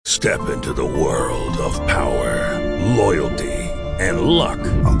Step into the world of power, loyalty, and luck.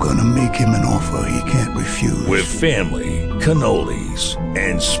 I'm gonna make him an offer he can't refuse. With family, cannolis,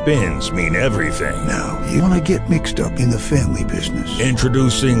 and spins mean everything. Now, you wanna get mixed up in the family business.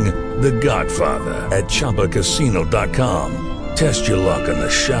 Introducing The Godfather at ChumbaCasino.com. Test your luck in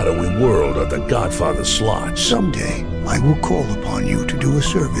the shadowy world of The Godfather slot. Someday, I will call upon you to do a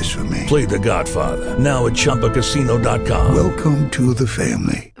service for me. Play The Godfather now at ChumbaCasino.com. Welcome to the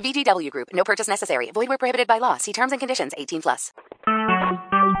family. VGW Group. No purchase necessary. Void where prohibited by law. See terms and conditions. 18+.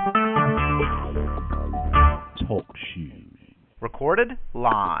 Talk shoes. Recorded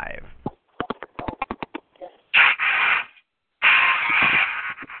live.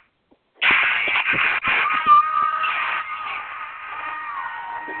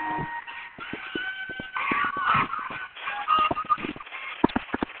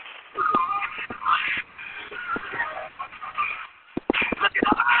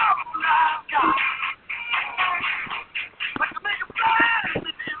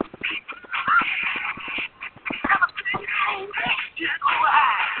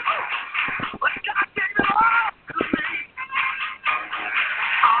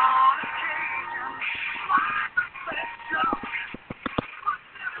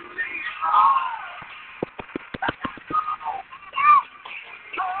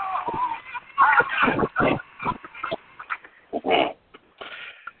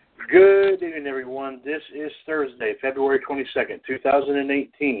 Good evening, everyone. This is Thursday, February 22nd,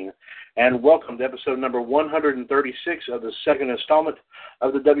 2018, and welcome to episode number 136 of the second installment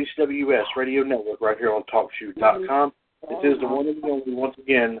of the WCWUS Radio Network right here on TalkShoe.com. This is the one and only, once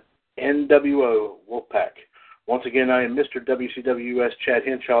again, NWO Wolfpac. Once again, I am Mr. WCWUS Chad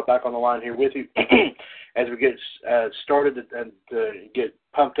Henshaw back on the line here with you as we get started and get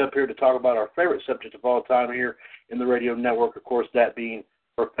pumped up here to talk about our favorite subject of all time here in the radio network, of course, that being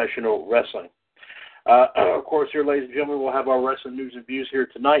professional wrestling. Of course, here, ladies and gentlemen, we'll have our wrestling news and views here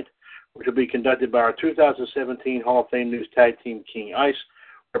tonight, which will be conducted by our 2017 Hall of Fame News Tag Team King Ice,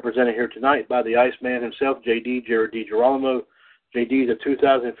 represented here tonight by the Iceman himself, JD, Jared DiGirolamo. JD is a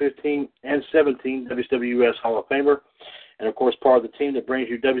 2015 and 17 WCWUS Hall of Famer, and, of course, part of the team that brings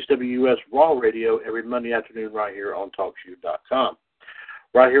you WCWUS Raw Radio every Monday afternoon right here on TalkShoe.com.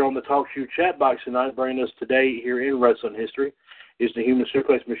 Right here on the TalkShoe chat box tonight, bringing us today here in wrestling history, is the Human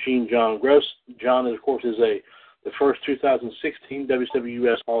Suplex Machine, John Gross. John, of course, is the first 2016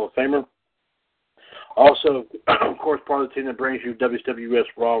 WCWUS Hall of Famer. Also, of course, part of the team that brings you WCWUS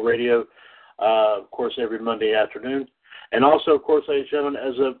Raw Radio, of course, every Monday afternoon. And also, of course, ladies and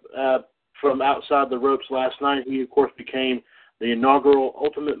gentlemen, from outside the ropes last night, he, of course, became the inaugural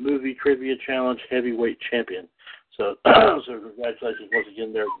Ultimate Movie Trivia Challenge Heavyweight Champion. So congratulations once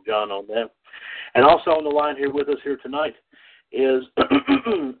again there, John, on that. And also on the line here with us here tonight is a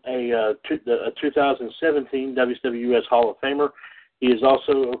 2017 WCWUS Hall of Famer. He is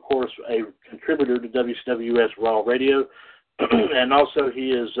also, of course, a contributor to WCWUS Raw Radio, and also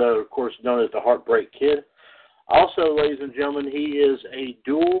he is, of course, known as the Heartbreak Kid. Also, ladies and gentlemen, he is a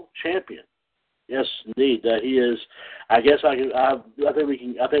dual champion. Yes, indeed, he is. I guess I think we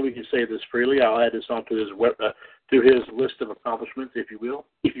can say this freely. I'll add this onto his list of accomplishments, if you will.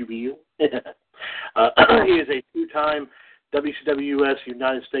 He is a two-time WCWUS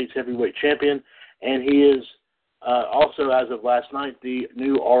United States Heavyweight Champion, and he is also, as of last night, the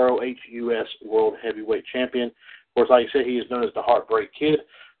new ROHUS World Heavyweight Champion. Of course, like I said, he is known as the Heartbreak Kid,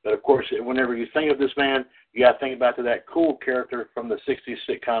 but of course, whenever you think of this man, you got to think back to that cool character from the 60s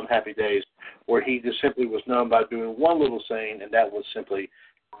sitcom Happy Days, where he just simply was known by doing one little saying, and that was simply,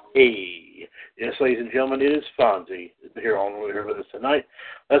 hey. Yes, ladies and gentlemen, it is Fonzie here with us tonight.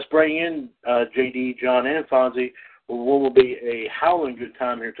 Let's bring in JD, John, and Fonzie. What will be a howling good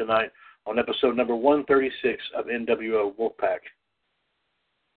time here tonight on episode number 136 of NWO Wolfpac.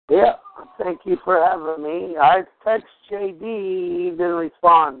 Yeah, thank you for having me. I text JD, he didn't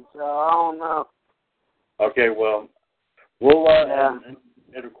respond, so I don't know. Okay, well, we'll and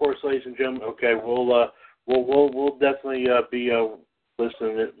of course, ladies and gentlemen, okay, we'll definitely be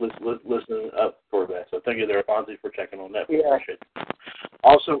listening up for that. So thank you there, Fonzie, for checking on that. We appreciate it.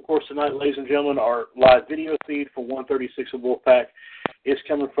 Also, of course, tonight, ladies and gentlemen, our live video feed for 136 of Wolfpac is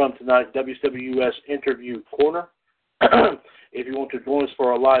coming from tonight, WCWUS Interview Corner. If you want to join us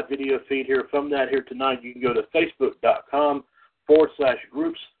for our live video feed here from that here tonight, you can go to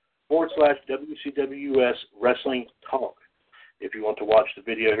facebook.com/groups/WCWUS Wrestling Talk. If you want to watch the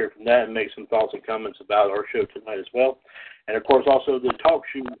video here from that and make some thoughts and comments about our show tonight as well. And, of course, also the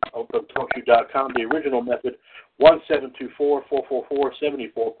TalkShoe from TalkShoe.com, the original method,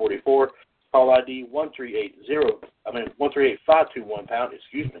 1724-444-7444. call ID 138-521 pound,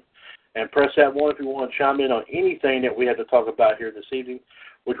 and press that 1 if you want to chime in on anything that we have to talk about here this evening,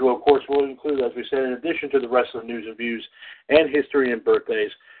 which will, of course, will include, as we said, in addition to the wrestling news and views and history and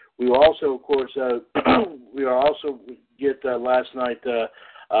birthdays. We will also, of course, get last night,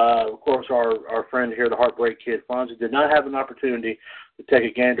 of course, our friend here, the Heartbreak Kid, Fonzie, did not have an opportunity to take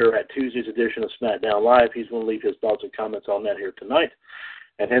a gander at Tuesday's edition of SmackDown Live. He's going to leave his thoughts and comments on that here tonight.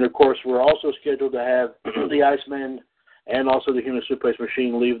 And then, of course, we're also scheduled to have the Iceman and also the Human Suplex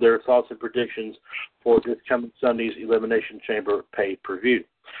Machine leave their thoughts and predictions for this coming Sunday's Elimination Chamber pay-per-view.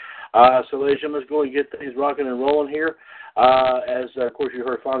 So, ladies and gentlemen, let's go and get things rocking and rolling here. As, of course, you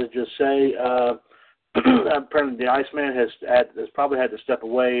heard Fonzie just say, apparently the Iceman has probably had to step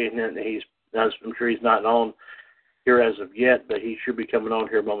away, and then I'm sure he's not on here as of yet, but he should be coming on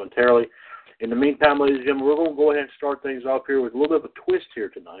here momentarily. In the meantime, ladies and gentlemen, we're going to go ahead and start things off here with a little bit of a twist here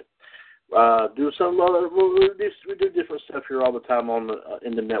tonight. We do different stuff here all the time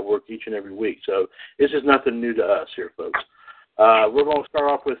in the network each and every week, so this is nothing new to us here, folks. We're going to start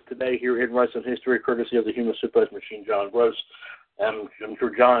off with today here in Wrestling History, courtesy of the Human Suplex Machine, John Gross. I'm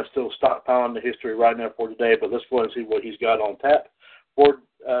sure John is still stockpiling the history right now for today, but let's go ahead and see what he's got on tap for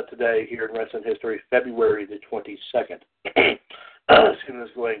today here in Wrestling History, February the 22nd.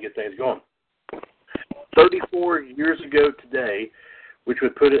 Let's go ahead and get things going. 34 years ago today, which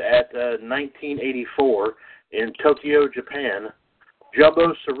would put it at 1984, in Tokyo, Japan,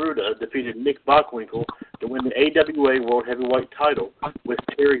 Jumbo Tsuruta defeated Nick Bockwinkel to win the AWA World Heavyweight title with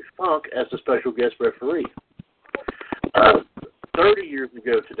Terry Funk as the special guest referee. 30 years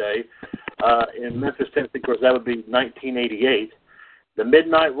ago today, in Memphis, Tennessee, of course, that would be 1988, the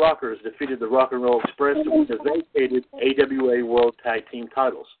Midnight Rockers defeated the Rock and Roll Express to win the vacated AWA World Tag Team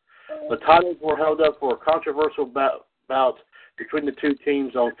titles. The titles were held up for a controversial bout between the two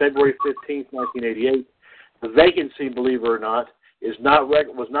teams on February 15, 1988. The vacancy, believe it or not,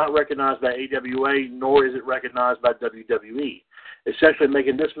 was not recognized by AWA, nor is it recognized by WWE, essentially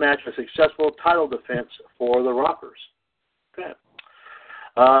making this match a successful title defense for the Rockers. Okay.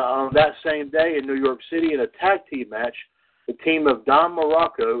 On that same day in New York City, in a tag team match, the team of Don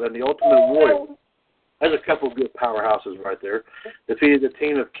Morocco and the Ultimate Warrior, there's a couple of good powerhouses right there, defeated the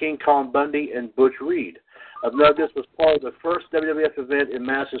team of King Kong Bundy and Butch Reed. Of note, this was part of the first WWF event in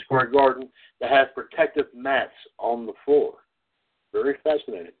Madison Square Garden that has protective mats on the floor. Very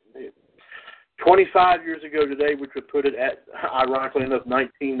fascinating indeed. 25 years ago today, which would put it at, ironically enough,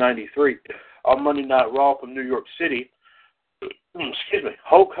 1993, on Monday Night Raw from New York City,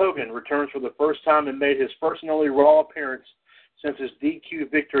 Hulk Hogan returns for the first time and made his first and only Raw appearance since his DQ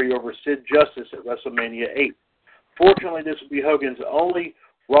victory over Sid Justice at WrestleMania 8. Fortunately, this would be Hogan's only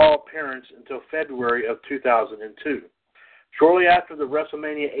Raw appearance until February of 2002. Shortly after the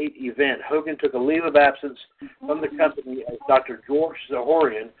WrestleMania 8 event, Hogan took a leave of absence from the company as Dr. George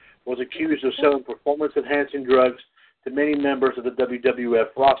Zahorian was accused of selling performance-enhancing drugs to many members of the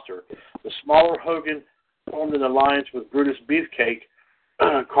WWF roster. The smaller Hogan formed an alliance with Brutus Beefcake,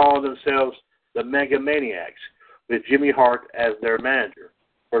 calling themselves the Mega Maniacs, with Jimmy Hart as their manager.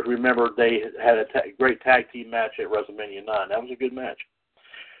 Of course, remember, they had a great tag team match at WrestleMania 9. That was a good match.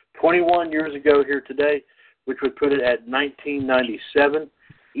 21 years ago here today, which would put it at 1997,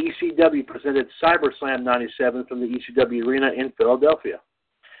 ECW presented CyberSlam 97 from the ECW Arena in Philadelphia.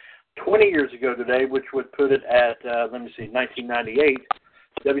 20 years ago today, which would put it at, 1998,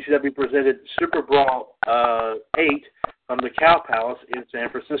 WCW presented Super Brawl 8 from the Cow Palace in San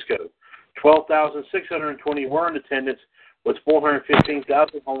Francisco. 12,620 were in attendance, with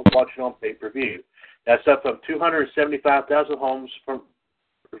 415,000 homes watching on pay-per-view. That's up from 275,000 homes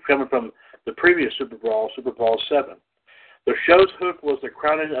coming from the previous Super Brawl 7. The show's hook was the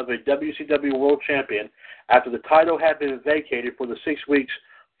crowning of a WCW World Champion after the title had been vacated for the 6 weeks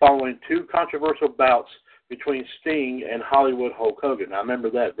following two controversial bouts between Sting and Hollywood Hulk Hogan. I remember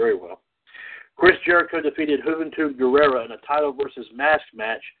that very well. Chris Jericho defeated Juventud Guerrera in a title versus mask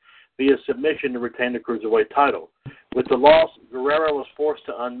match via submission to retain the Cruiserweight title. With the loss, Guerrera was forced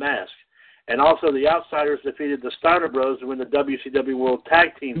to unmask. And also the Outsiders defeated the Steiner Bros to win the WCW World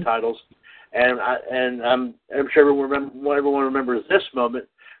Tag Team titles. And I'm sure everyone remembers this moment.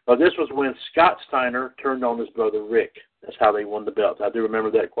 But this was when Scott Steiner turned on his brother Rick. That's how they won the belts. I do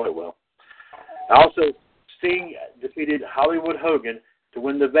remember that quite well. Also, Sting defeated Hollywood Hogan to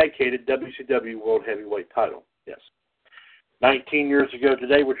win the vacated WCW World Heavyweight title. Yes. 19 years ago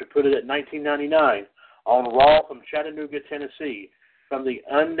today, which would put it at 1999, on Raw from Chattanooga, Tennessee, from the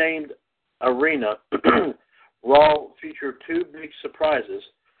unnamed arena, Raw featured two big surprises.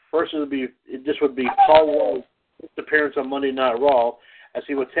 First, this would be Paul Wall's appearance on Monday Night Raw as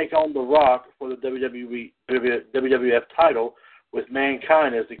he would take on The Rock for the WWF title with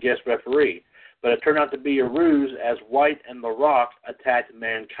Mankind as the guest referee. But it turned out to be a ruse as White and The Rock attacked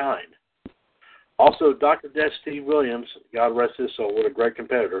Mankind. Also, Dr. Death Steve Williams, God rest his soul, what a great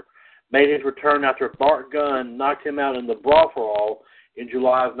competitor, made his return after Bart Gunn knocked him out in the Brawl for All in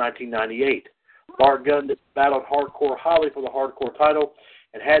July of 1998. Bart Gunn battled Hardcore Holly for the Hardcore title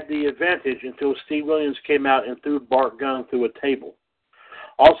and had the advantage until Steve Williams came out and threw Bart Gunn through a table.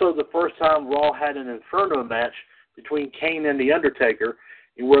 Also, the first time Raw had an Inferno match between Kane and The Undertaker,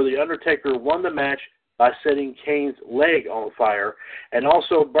 where The Undertaker won the match by setting Kane's leg on fire and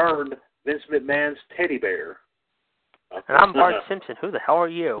also burned Vince McMahon's teddy bear. And I'm Bart Simpson. Who the hell are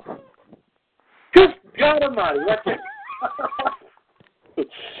you? Good God Almighty! Ladies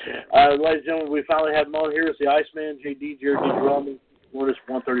and gentlemen, we finally have him on here. It's the Iceman, JD, Jared D. Drummond, Mortis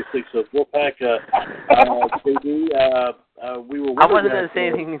 136 of Wolfpac. JD, we were. I wasn't going to say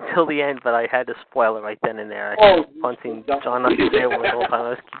anything until the end, but I had to spoil it right then and there. I was punching John up the table the whole time. I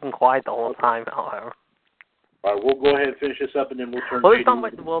was keeping quiet the whole time, however. All right, we'll go ahead and finish this up, and then we'll turn.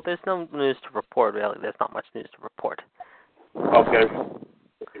 Well, there's no news to report, really. There's not much news to report. Okay.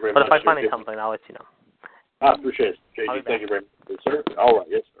 But if I find something, I'll let you know. I appreciate it, JD. Thank you very much, sir. All right,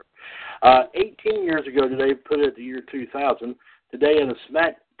 yes, sir. 18 years ago today, put it at the year 2000, today in a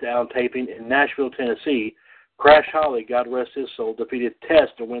SmackDown taping in Nashville, Tennessee, Crash Holly, God rest his soul, defeated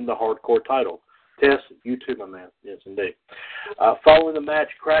Test to win the Hardcore title. Test, you too, my man. Yes, indeed. Following the match,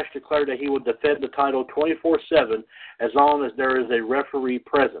 Crash declared that he would defend the title 24/7 as long as there is a referee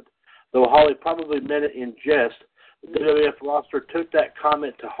present. Though Holly probably meant it in jest, the WWF roster took that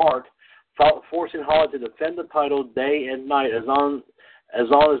comment to heart, forcing Holly to defend the title day and night as long as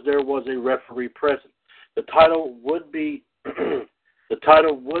there was a referee present. The title would be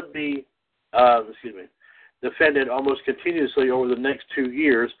defended almost continuously over the next 2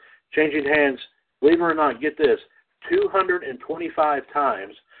 years, changing hands, believe it or not, get this, 225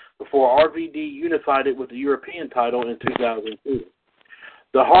 times before RVD unified it with the European title in 2002.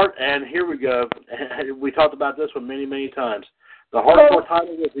 And here we go, we talked about this one many, many times. The Hardcore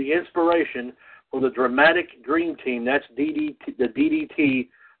title was the inspiration for the dramatic Dream Team, that's the DDT,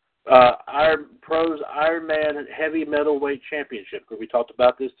 Iron Man Heavy Metalweight Championship, because we talked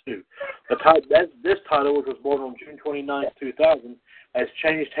about this too. This title, which was born on June 29, 2000, has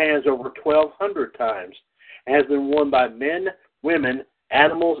changed hands over 1,200 times and has been won by men, women,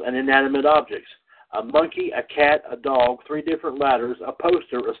 animals, and inanimate objects. A monkey, a cat, a dog, 3 different ladders, a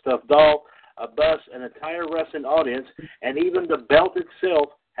poster, a stuffed doll, a bus, an entire wrestling audience, and even the belt itself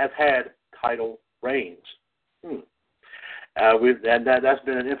have had title reigns. That's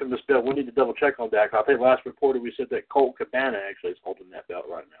been an infamous belt. We need to double check on that. I think last reported we said that Colt Cabana actually is holding that belt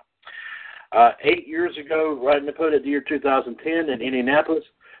right now. 8 years ago, right in the year 2010 in Indianapolis,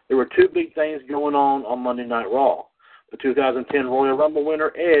 there were 2 big things going on Monday Night Raw. The 2010 Royal Rumble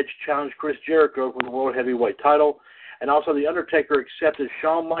winner Edge challenged Chris Jericho for the World Heavyweight title, and also The Undertaker accepted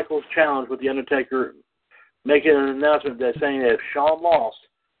Shawn Michaels' challenge, with The Undertaker making an announcement that saying that if Shawn lost,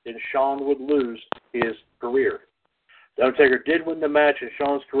 then Shawn would lose his career. The Undertaker did win the match, and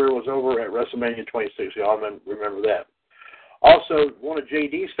Shawn's career was over at WrestleMania 26. Y'all remember that. Also, one of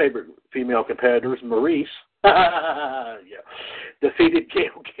JD's favorite female competitors, Maurice, defeated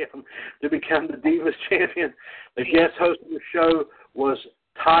Gail Kim to become the Divas champion. The guest host of the show was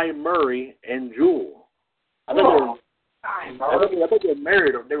Ty Murray and Jewel. I think they're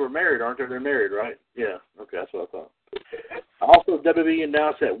married. They were married, aren't they? They're married, right? Yeah. Okay, that's what I thought. Also, WWE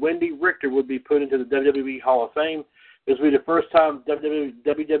announced that Wendy Richter would be put into the WWE Hall of Fame. This will be the first time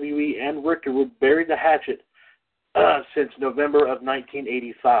WWE and Richter would bury the hatchet since November of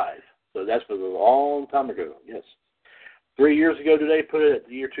 1985. So that's been a long time ago, yes. 3 years ago today, put it at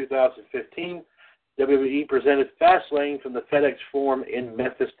the year 2015, WWE presented Fastlane from the FedEx Forum in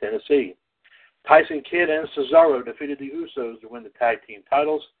Memphis, Tennessee. Tyson Kidd and Cesaro defeated the Usos to win the tag team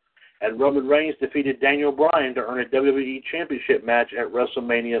titles, and Roman Reigns defeated Daniel Bryan to earn a WWE Championship match at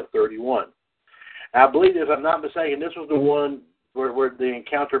WrestleMania 31. I believe, if I'm not mistaken, this was the one where the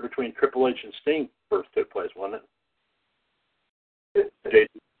encounter between Triple H and Sting first took place, wasn't it?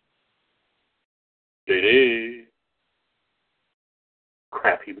 JD.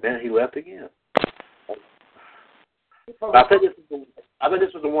 Crap, he left again. I think this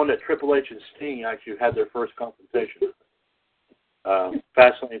was the one that Triple H and Sting actually had their first confrontation.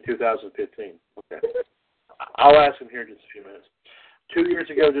 Fastlane 2015. Okay. I'll ask him here in just a few minutes. 2 years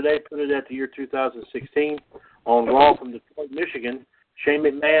ago today, put it at the year 2016, on Raw from Detroit, Michigan, Shane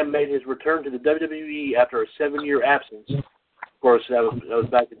McMahon made his return to the WWE after a 7-year absence. Of course, that was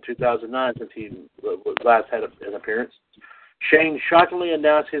back in 2009 since he last had an appearance. Shane shockingly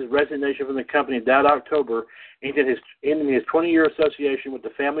announced his resignation from the company that October, ending his 20-year association with the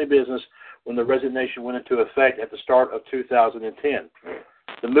family business when the resignation went into effect at the start of 2010.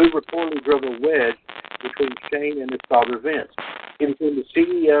 The move reportedly drove a wedge between Shane and his father Vince. He became the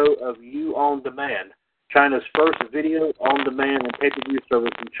CEO of You On Demand, China's first video on demand and pay-per-view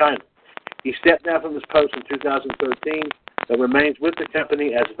service in China. He stepped down from his post in 2013, but remains with the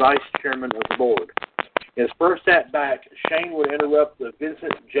company as vice chairman of the board. In his first at-bat, Shane would interrupt the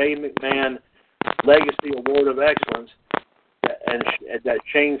Vincent J. McMahon Legacy Award of Excellence, and that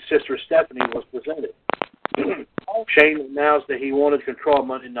Shane's sister Stephanie was presented. Shane announced that he wanted control of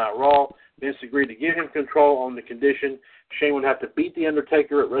Monday Night Raw. Vince agreed to give him control on the condition Shane would have to beat The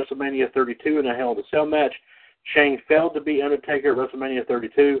Undertaker at WrestleMania 32 in a Hell in a Cell match. Shane failed to beat Undertaker at WrestleMania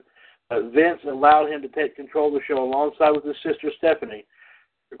 32. Vince allowed him to take control of the show alongside with his sister Stephanie.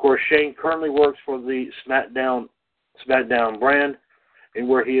 Of course, Shane currently works for the SmackDown brand, and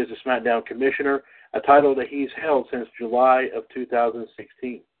where he is the SmackDown commissioner, a title that he's held since July of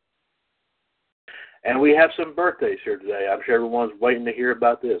 2016. And we have some birthdays here today. I'm sure everyone's waiting to hear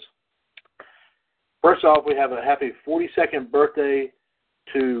about this. First off, we have a happy 42nd birthday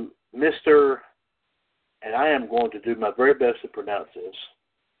to Mr., and I am going to do my very best to pronounce this,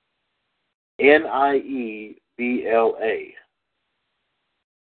 Niebla.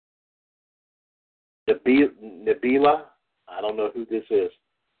 Niebla? I don't know who this is.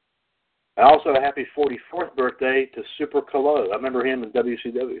 And also a happy 44th birthday to Super Colo. I remember him in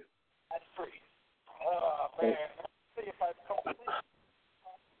WCW. That's pretty. Oh, man. Let's see if I told you.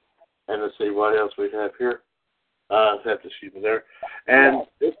 And let's see what else we have here. Have to excuse me there. And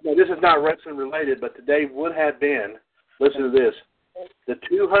this is not wrestling related, but today would have been, listen to this, the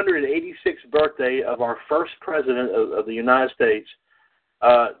 286th birthday of our first president of the United States,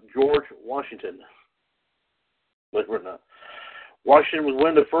 George Washington. But we're not. Washington was one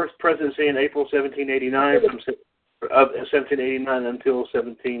of the first presidency in April 1789 of 1789 until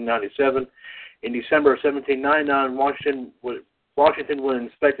 1797. In December of 1799, Washington would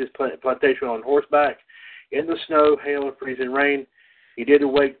inspect his plantation on horseback in the snow, hail, and freezing rain. He did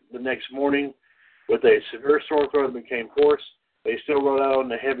awake the next morning with a severe sore throat and became hoarse, but he still rode out on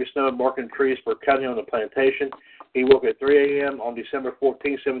the heavy snow, marking trees for cutting on the plantation. He woke at 3 a.m. on December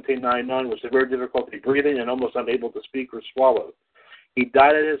 14, 1799, with severe difficulty breathing and almost unable to speak or swallow. He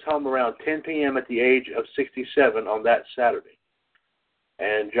died at his home around 10 p.m. at the age of 67 on that Saturday.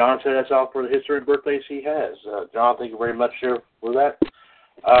 And John said that's all for the history and birthdays he has. John, thank you very much for that.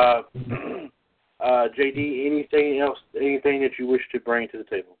 JD, anything that you wish to bring to the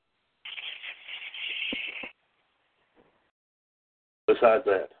table besides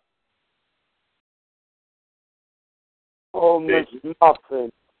that? Oh, Miss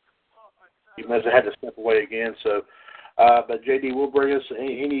Muffin. You must have had to step away again, so. But JD will bring us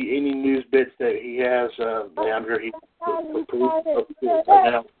any news bits that he has. I'm sure he's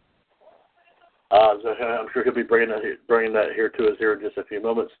right now. So I'm sure he'll be bringing that here to us here in just a few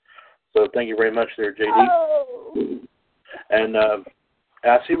moments. So thank you very much there, JD. Oh. And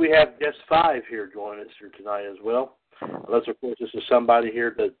I see we have guest 5 here joining us here tonight as well. Unless, of course, this is somebody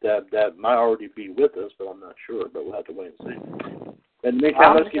here that might already be with us, but I'm not sure. But we'll have to wait and see. In the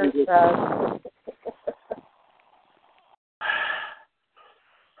meantime, let's give you this.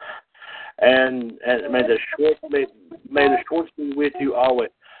 And may the shorts be with you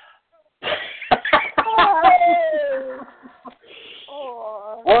always.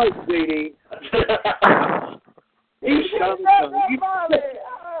 All right, sweetie.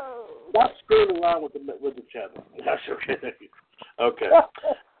 Stop screwing around with the channel. That's okay. Okay.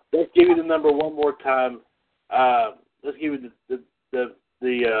 Let's give you the number one more time. Let's give you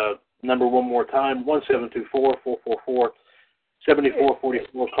the number one more time. 1-724-444-7444.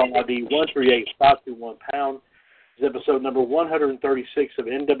 Call ID 138521#. This is episode number 136 of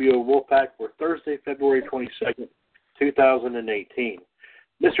NWO Wolfpac for Thursday, February 22nd, 2018.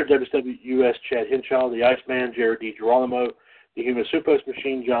 Mr. WCWUS Chad Henshaw, the Iceman Jared DiGirolamo, the Human Suplex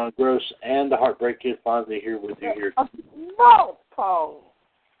Machine John Gross, and the Heartbreak Kid Fonzie here with you here. No, Paul.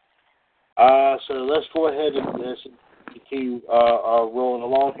 So let's go ahead and continue rolling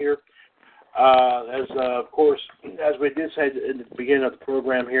along here. Of course, as we did say in the beginning of the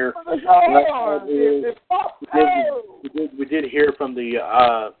program here, we did hear from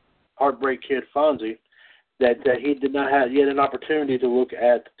the Heartbreak Kid Fonzie that he did not have yet an opportunity to look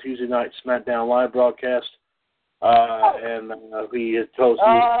at Tuesday night SmackDown Live broadcast, and he had told us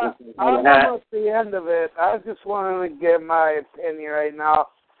I'm almost the end of it. I just wanted to give my opinion right now.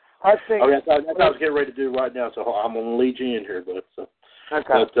 I think. That's what I was getting ready to do right now, so I'm going to lead you in here, but.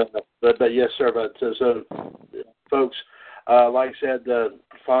 Okay. But yes, sir. But so folks, Like I said,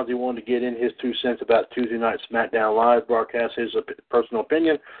 Fonzie wanted to get in his 2 cents about Tuesday night SmackDown Live broadcast, his personal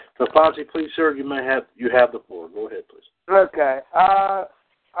opinion. So, Fonzie, please, sir, you have the floor. Go ahead, please. Okay.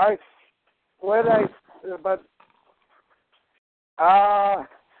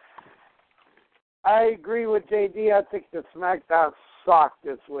 I agree with JD. I think the SmackDown sucked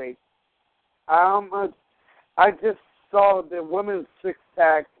this week. I just saw the women's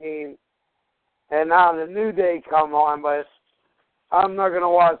 6-tag team, and now the New Day come on, but I'm not going to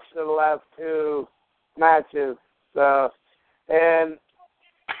watch the last 2 matches.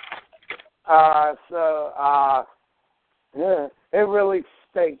 It really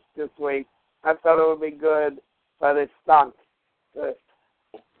stinks this week. I thought it would be good, but it stunk. That's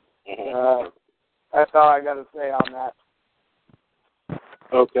all I got to say on that.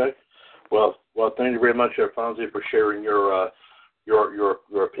 Okay. Well, thank you very much, Fonzie, for sharing your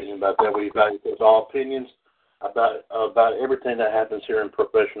opinion about that. We value all opinions about everything that happens here in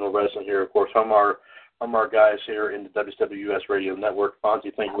professional wrestling. Here, of course, from our guys here in the WCWUS Radio Network.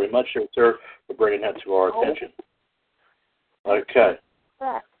 Fonzie, thank you very much, sir, for bringing that to our attention. Okay.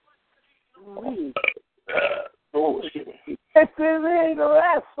 Excuse me. It's in the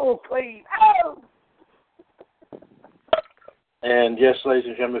wrestle, please. Oh! And yes, ladies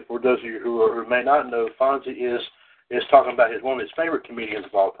and gentlemen, for those of you who may not know, Fonzie is talking about one of his favorite comedians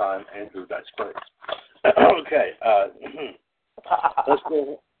of all time, Andrew Dice Clay. Okay. Let's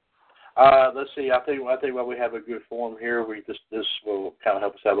go. Let's see. I think while we have a good form here, this will kind of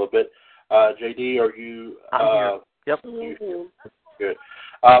help us out a little bit. JD, are you? I'm here. Yep. Good.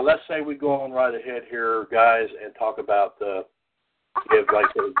 Let's say we go on right ahead here, guys, and talk about give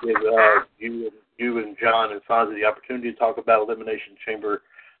you and John and Fonzie the opportunity to talk about Elimination Chamber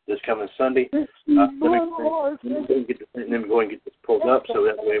this coming Sunday. Let me go and get this pulled up so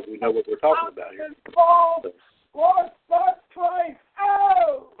that way we know what we're talking about here.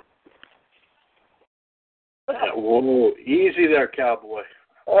 Whoa, easy there, cowboy.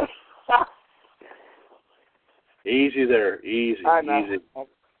 Easy there, easy.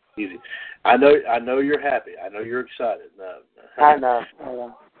 I know you're happy. I know you're excited. No. I know.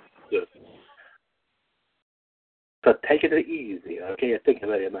 Good. So take it easy. Okay, think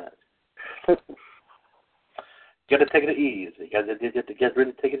about it, man. Gotta take it easy. Gotta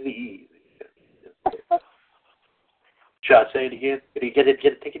really take it easy. Should I say it again? You gotta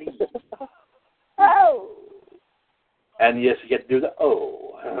take it easy. Oh. And yes, you got to do the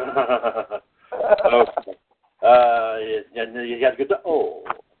O. Okay. You got to get the O.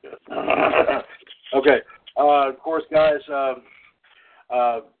 Okay. Of course, guys.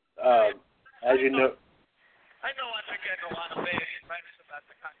 As you know. I know I'm getting a lot of friends about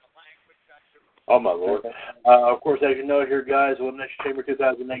the kind of language that you. Oh my Lord. Of course, as you know, here, guys, Elimination Chamber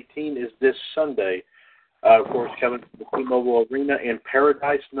 2018 is this Sunday. Of course, coming to the T-Mobile Arena in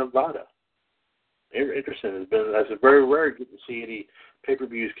Paradise, Nevada. Interesting. It's very rare to get to see any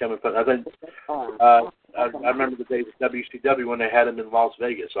pay-per-views coming from. I think I remember the days of WCW when they had them in Las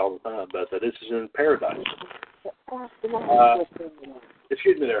Vegas all the time, but this is in Paradise.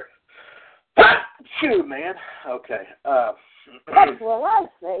 Excuse me there. Shoot, man. Okay. That's what I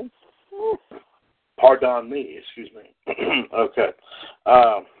say. Pardon me. Excuse me. Okay.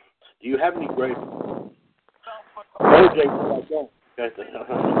 Do you have any great? No, Jake, I don't.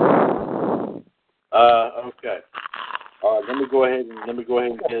 Okay. All right. Let me go ahead and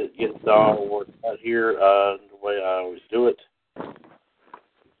get it all worked out here the way I always do it.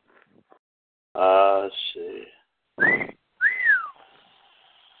 Let's see.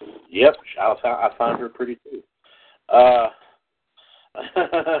 Yep, I find her pretty too.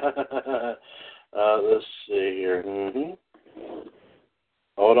 Let's see here.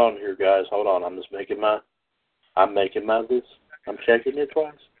 Hold on here, guys. Hold on. I'm making my list. I'm checking it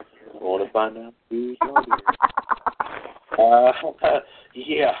twice. I want to find out who's on here.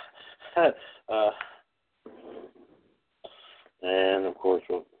 Yeah. And of course,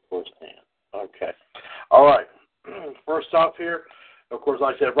 Dan. Okay. All right. First off here, of course,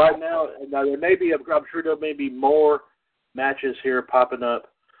 like I said, right now there may be, I'm sure there may be more matches here popping up,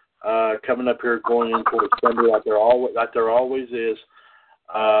 coming up here going into the Sunday like there always is.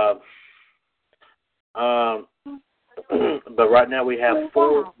 But right now we have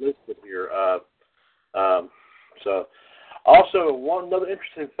 4 listed here. So, also another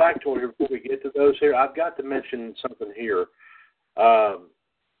interesting factoid here before we get to those here, I've got to mention something here. Let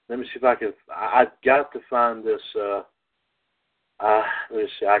me see if I can. I've got to find this. Let me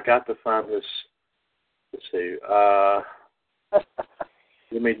see. I got to find this. Let's see.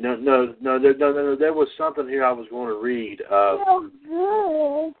 Let me. No. There was something here I was going to read.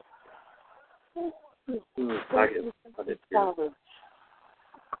 I did hear.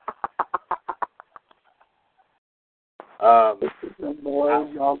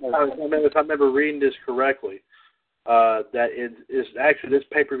 If I remember reading this correctly, that it is actually this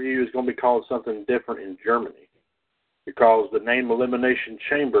pay-per-view is going to be called something different in Germany because the name Elimination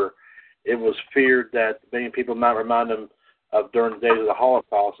Chamber, it was feared that many people might remind them of during the days of the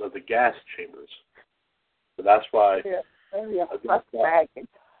Holocaust of the gas chambers. So that's why.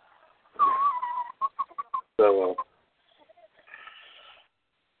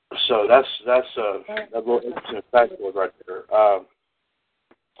 So that's a little interesting fact right there.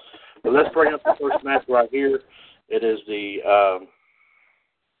 But let's bring up the first match right here. It is the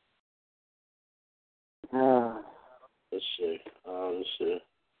let's see.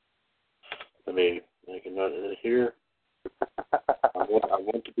 Let me make a note of it here. I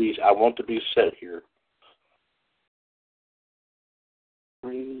want to be set here.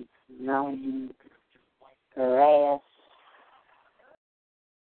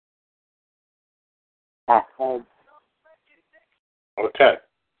 Okay.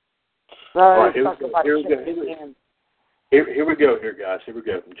 All right, here we go, guys. Here we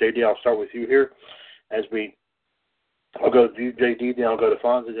go. JD, I'll start with you here. I'll go to JD, then I'll go to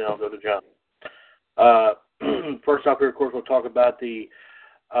Fonzie, then I'll go to John. First off here, of course, we'll talk about the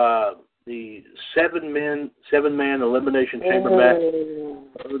seven-man elimination chamber match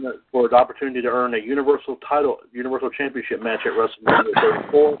for the opportunity to earn a Universal Championship match at WrestleMania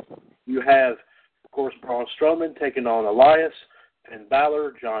 34. You have, of course, Braun Strowman taking on Elias, Finn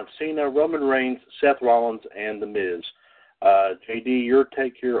Balor, John Cena, Roman Reigns, Seth Rollins, and The Miz. JD, your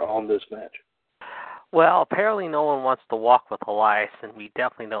take here on this match. Well, apparently no one wants to walk with Elias, and we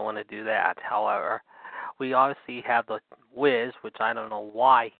definitely don't want to do that. However, we obviously have the Wiz, which I don't know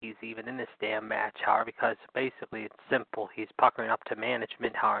why he's even in this damn match, however, because basically it's simple. He's puckering up to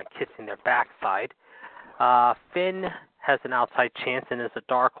management, however, and kissing their backside. Finn has an outside chance and is a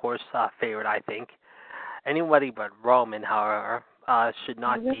dark horse favorite, I think. Anybody but Roman, however, should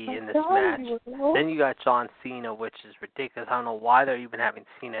not be in this match. Then you got John Cena, which is ridiculous. I don't know why they're even having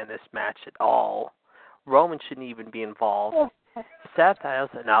Cena in this match at all. Roman shouldn't even be involved. Seth has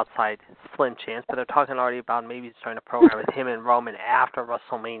an outside slim chance, but they're talking already about maybe starting a program with him and Roman after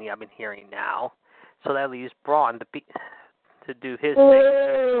WrestleMania, I've been hearing now. So that leaves Braun to do his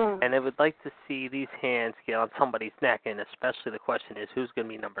thing. And I would like to see these hands get on somebody's neck, and especially the question is who's going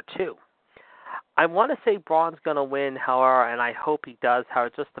to be number 2. I want to say Braun's going to win, however, and I hope he does,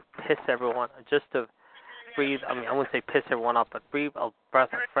 however, just to piss everyone, just to breathe, I wouldn't say piss everyone up, but breathe a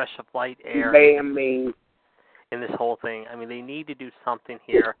breath of fresh of light air in this whole thing. They need to do something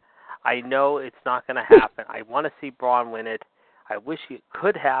here. I know it's not going to happen. I want to see Braun win it. I wish it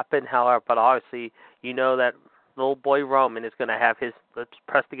could happen, however, but obviously you know that little boy Roman is going to have his lips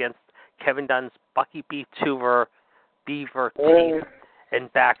pressed against Kevin Dunn's Bucky Beaver teeth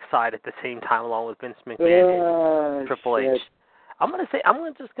and backside at the same time, along with Vince McMahon and Triple H. I'm going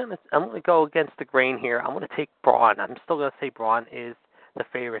to go against the grain here. I'm going to take Braun. I'm still going to say Braun is the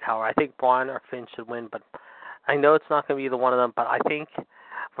favorite. However, I think Braun or Finn should win, but I know it's not going to be either one of them. But I think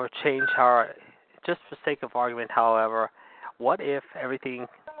for a change, however, just for sake of argument, however, what if everything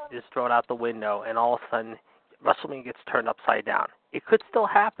is thrown out the window and all of a sudden WrestleMania gets turned upside down? It could still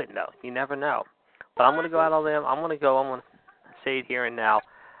happen, though. You never know. But I'm going to go out on them. I'm going to say it here and now.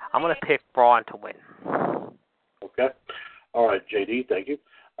 I'm going to pick Braun to win. Okay. All right, JD, thank you.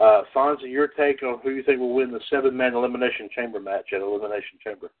 Fonzie, your take on who you think will win the 7-man Elimination Chamber match at Elimination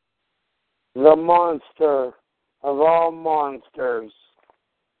Chamber? The monster of all monsters,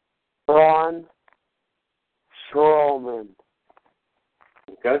 Braun Strowman.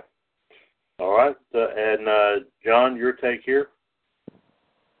 Okay. All right. And John, your take here?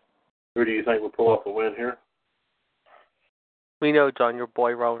 Who do you think will pull off the win here? We know, John, your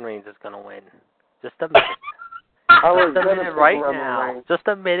boy Roman Reigns is going to win. Just a minute. Just a minute right now. Reigns. Just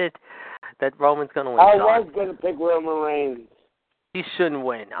a minute that Roman's going to win, I John. was going to pick Roman Reigns. He shouldn't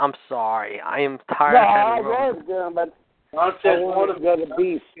win. I'm sorry. I am tired of having Roman. I was going, but John says one of them to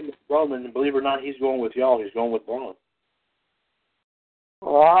beat Roman, and believe it or not, he's going with y'all. He's going with Braun.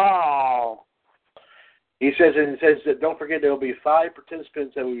 Wow. He says that don't forget there will be 5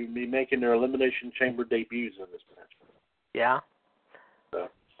 participants that will be making their Elimination Chamber debuts in this match. Yeah. So,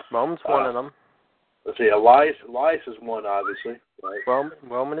 Roman's one of them. Let's see, Elias is one, obviously. Right?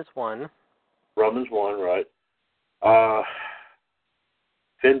 Roman is one. Roman's one, right. Was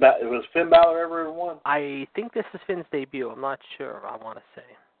Finn Balor ever won? I think this is Finn's debut. I'm not sure, I want to say.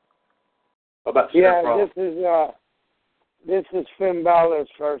 How about Seth Rollins? This is Finn Balor's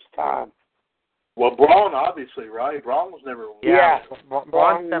first time. Well, Braun, obviously, right? Braun was never won. Yeah.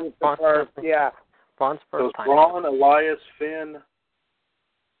 Braun Braun's So first it's time. Braun, Elias, Finn.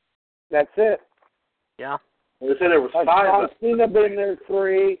 That's it. Yeah. They said there was 5. John Cena been there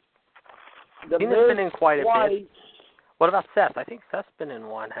 3. The Cena's Miz been in quite a twice. bit. What about Seth? I think Seth's been in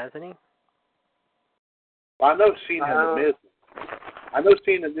 1, hasn't he? Well, I know Cena and the Miz. I know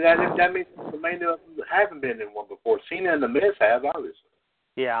Cena. That means the main of them haven't been in 1 before. Cena and the Miz have, obviously.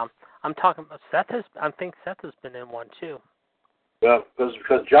 Yeah, I'm talking about Seth. I think Seth has been in 1 too. Well,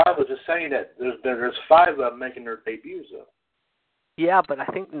 because John was just saying that there's 5 of them making their debuts though. Yeah, but I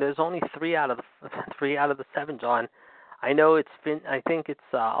think there's only 3 out of the 7, John. I know it's Finn. I think it's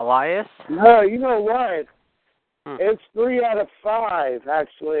Elias. No, you know what? Hmm. It's 3 out of 5,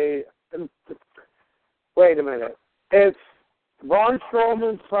 actually. Wait a minute. It's Braun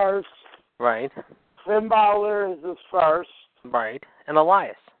Strowman first. Right. Finn Balor is his first. Right. And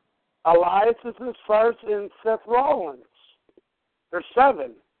Elias. Elias is his first, and Seth Rollins. There's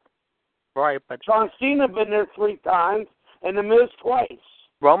 7. Right, but John Cena been there 3 times, and The Miz twice.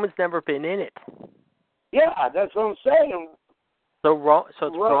 Roman's never been in it. Yeah, that's what I'm saying. So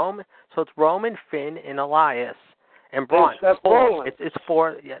it's Roman, Finn, and Elias, and Braun. Seth Rollins. It's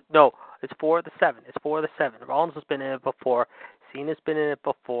 4. Yeah, no, it's 4 of the 7. It's 4 of the 7. Rollins has been in it before. Cena's been in it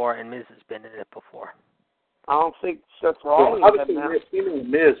before, and Miz has been in it before. I don't think Seth Rollins Well, had obviously, that. we've seen the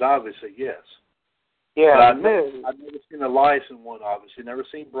Miz, obviously, yes. Yeah, But Miz. I've never seen Elias in 1, obviously. Never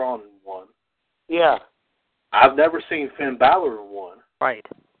seen Braun in 1. Yeah. I've never seen Finn Balor in 1. Right.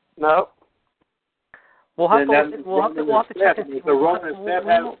 No. We'll have to check and see. The Roman and Steph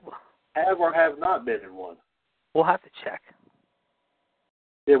have or have not been in 1. We'll have to check.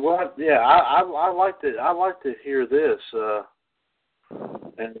 Yeah, well, I like to hear this,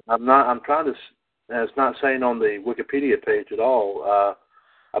 and I'm trying to. It's not saying on the Wikipedia page at all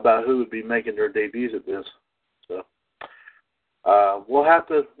about who would be making their debuts at this. So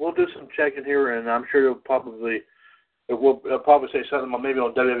we'll do some checking here, and I'm sure it'll probably say something maybe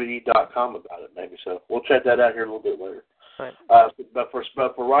on WWE.com about it, maybe. So we'll check that out here a little bit later. Right. But for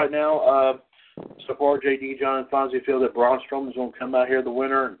right now, so far, JD, John, and Fonzie feel that Braun Strowman's going to come out here the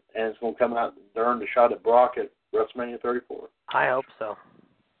winner, and it's going to come out and earn the shot at Brock at WrestleMania 34. I hope so.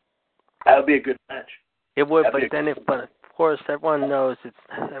 That would be a good match. It would, but of course, everyone knows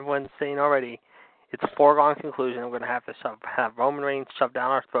everyone's saying already. It's a foregone conclusion. We're going to have have Roman Reigns shoved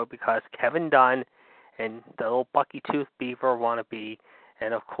down our throat because Kevin Dunn and the little Bucky Tooth Beaver wannabe,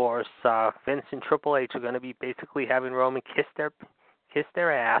 and of course Vince and Triple H are going to be basically having Roman kiss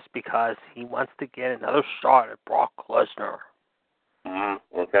their ass because he wants to get another shot at Brock Lesnar.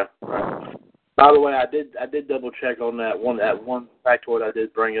 Okay. Right. By the way, I did double check on that one factoid I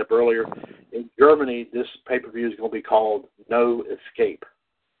did bring up earlier. In Germany, this pay-per-view is going to be called No Escape.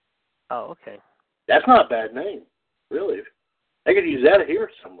 Oh, okay. That's not a bad name, really. They could use that here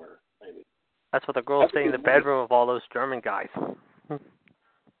somewhere, maybe. That's what the girls say in the bedroom of all those German guys.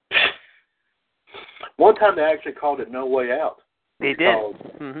 One time they actually called it No Way Out. They did.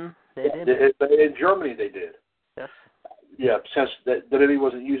 They did. In Germany, they did. Yes. Yeah, since WWE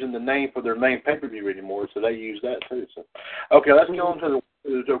wasn't using the name for their main pay-per-view anymore, so they used that too. So, okay, let's go on to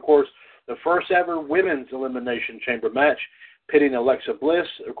of course, the first ever women's elimination chamber match, pitting Alexa Bliss.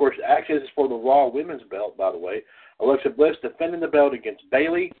 Of course, actually this is for the Raw Women's belt, by the way. Alexa Bliss defending the belt against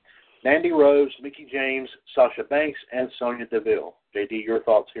Bayley, Mandy Rose, Mickie James, Sasha Banks, and Sonya Deville. JD, your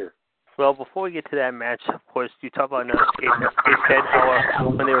thoughts here? Well, before we get to that match, of course, you talk about No Escape. They said how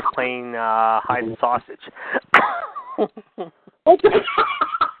when they were playing Hide and Sausage.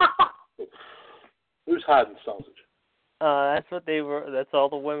 Who's hiding sausage? That's what they were. That's all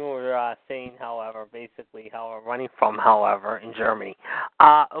the women were saying. However, basically, running from. However, in Germany.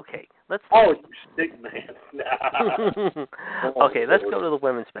 Okay, let's. Oh, you stick man. Okay, let's go to the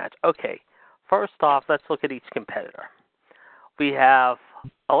women's match. Okay, first off, let's look at each competitor. We have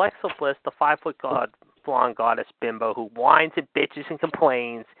Alexa Bliss, the 5-foot blonde goddess bimbo who whines and bitches and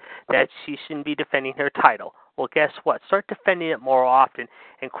complains that she shouldn't be defending her title. Well, guess what? Start defending it more often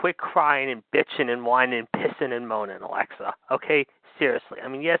and quit crying and bitching and whining and pissing and moaning, Alexa. Okay? Seriously. I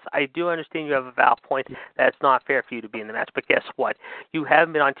mean, yes, I do understand you have a valid point that it's not fair for you to be in the match, but guess what? You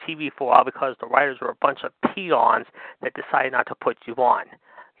haven't been on TV for a while because the writers were a bunch of peons that decided not to put you on.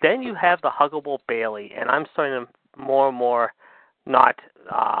 Then you have the huggable Bayley, and I'm starting to more and more not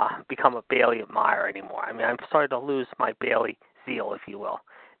become a Bayley admirer anymore. I mean, I'm starting to lose my Bayley zeal, if you will.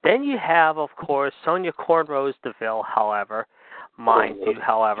 Then you have, of course, Sonya Cornrose Deville, however.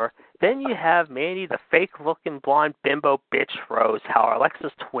 Then you have Mandy, the fake-looking blonde bimbo bitch Rose,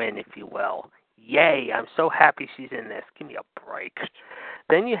 Alexa's twin, if you will. Yay, I'm so happy she's in this. Give me a break.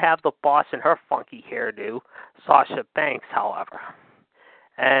 Then you have the boss in her funky hairdo, Sasha Banks, however.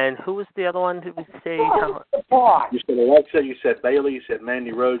 And who was the other one? Did we say? You said Alexa, you said Bailey, you said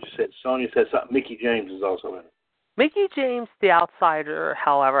Mandy Rhodes, you said Sonya, you said something. Mickey James is also in it. Mickey James, the outsider,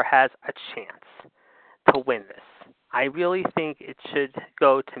 however, has a chance to win this. I really think it should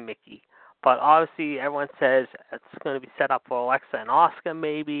go to Mickey. But obviously, everyone says it's going to be set up for Alexa and Asuka,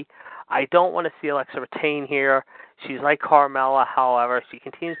 maybe. I don't want to see Alexa retain here. She's like Carmella, however. She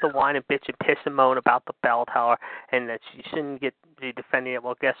continues to whine and bitch and piss and moan about the belt, however, and that she shouldn't be defending it.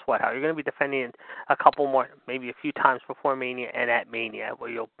 Well, guess what? You're going to be defending it a couple more, maybe a few times before Mania and at Mania, where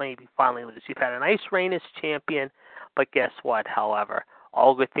you'll maybe finally lose. You've had a nice reign as champion, but guess what, however?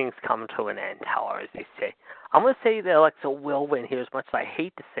 All good things come to an end, however, as they say. I'm going to say that Alexa will win here, as much as I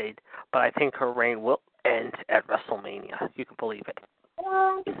hate to say it, but I think her reign will end at WrestleMania. You can believe it.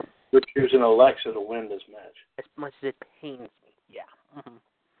 We're choosing Alexa to win this match. As much as it pains me, yeah. Mm-hmm.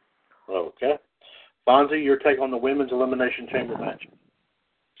 Okay. Fonzie, your take on the Women's Elimination Chamber match.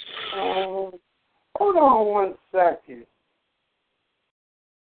 Hold on 1 second.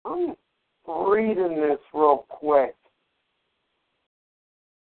 I'm reading this real quick.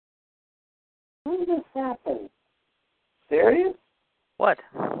 When did this happen? Serious? What?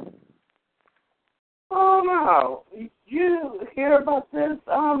 Oh, no. You hear about this?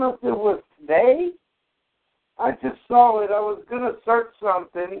 I don't know if it was today. I just saw it. I was going to search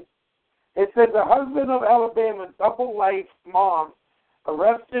something. It said the husband of Alabama's double-life mom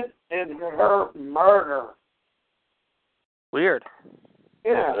arrested in her murder. Weird.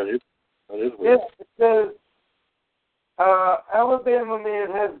 Yeah. That is weird. It says Alabama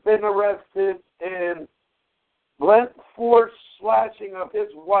man has been arrested in blunt force slashing of his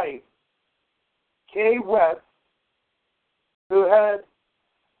wife, Kay West, who had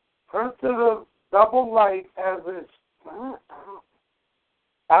sensitive double life as his.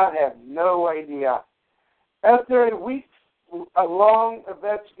 I have no idea. After a weeks-long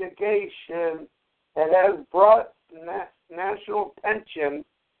investigation that has brought national attention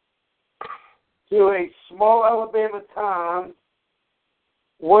to a small Alabama town,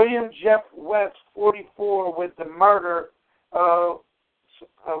 William Jeff West, 44, with the murder of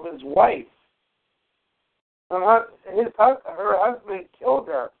his wife. Her husband killed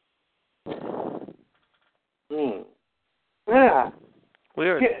her. Yeah.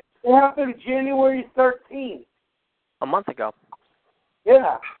 Weird. It happened January 13th. A month ago.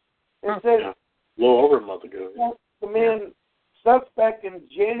 Yeah. It says A little over a month ago. the man suspect in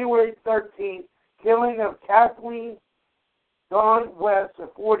January 13th killing of Kathleen Dawn West, of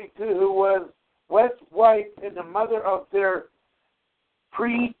 42, who was West's wife and the mother of their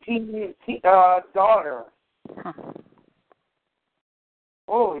preteen daughter.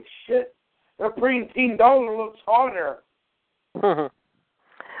 Holy shit. Their preteen daughter looks hotter.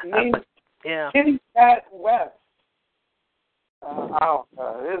 Yeah. Kitty Cat West.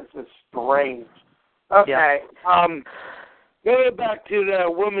 This is strange. Okay. Yeah. Going back to the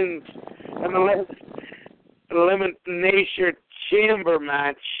women's elimination chamber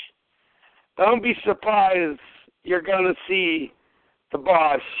match. Don't be surprised. You're gonna see the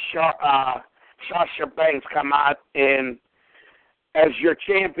boss Sasha Banks come out as your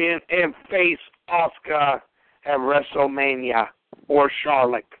champion and face Asuka at WrestleMania or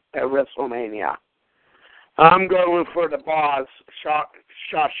Charlotte at WrestleMania. I'm going for the boss,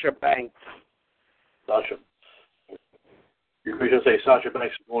 Sasha Banks. Sasha. You're going to say Sasha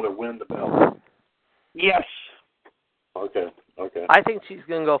Banks is going to win the belt? Yes. Okay. I think she's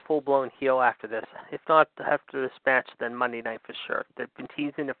going to go full-blown heel after this. If not after this match, then Monday night for sure. They've been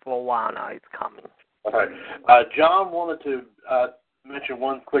teasing it for a while now. It's coming. All right. John wanted to mention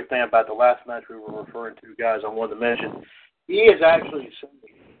one quick thing about the last match we were referring to, guys. I wanted to mention. He is actually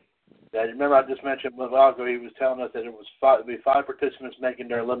saying that, remember I just mentioned a while ago, he was telling us that it was there'd be 5 participants making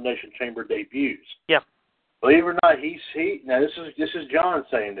their Elimination Chamber debuts. Yeah. Believe it or not, now this is John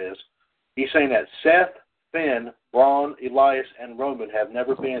saying this. He's saying that Seth, Finn, Braun, Elias, and Roman have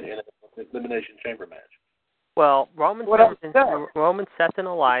never been in an Elimination Chamber match. Well, Roman, Seth, and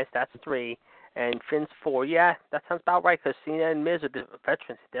Elias, that's 3, and Finn's 4. Yeah, that sounds about right, because Cena and Miz are the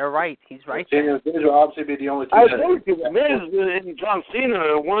veterans. They're right. He's right. Cena and Miz will obviously be the only 2. I think Miz and John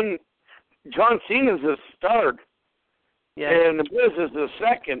Cena John Cena's the third. Yeah. And the Miz is the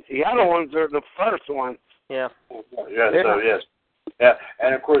second. The other ones are the first ones. Yeah. Yes. Yeah,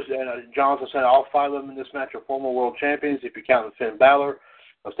 and of course, Johnson said all 5 of them in this match are former world champions, if you count Finn Balor.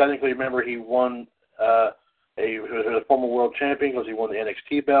 Because technically, remember, he won, he was a former world champion because he won the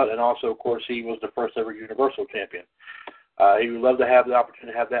NXT belt, and also, of course, he was the first ever Universal champion. He would love to have the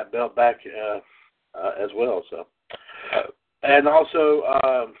opportunity to have that belt back as well. So, and also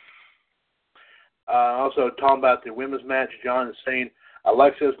talking about the women's match, John is saying,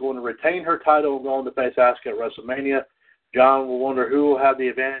 Alexa is going to retain her title and go on to face Asuka at WrestleMania. John will wonder who will have the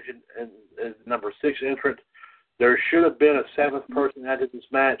advantage in number 6 entrant. There should have been a 7th person added to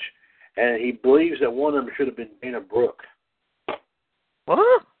this match, and he believes that one of them should have been Dana Brooke. What?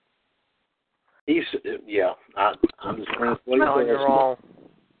 I'm just bringing what he says. You're wrong.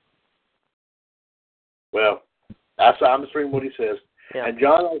 Well, I'm just reading what he says. Yeah. And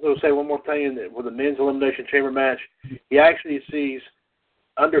John also say one more thing with the men's elimination chamber match. He actually sees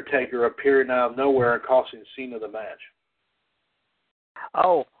Undertaker appearing out of nowhere and costing Cena the match.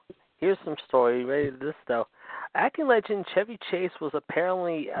 Oh, here's some story. Ready to this though. Acting legend Chevy Chase was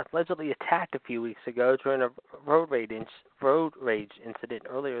allegedly attacked a few weeks ago during a road rage incident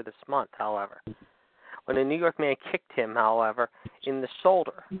earlier this month. However, when a New York man kicked him, however, in the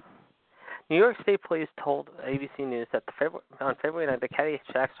shoulder. New York State Police told ABC News that on February night, the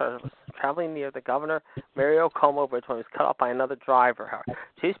Cadillac was traveling near the Governor Mario Cuomo Bridge when he was cut off by another driver. However,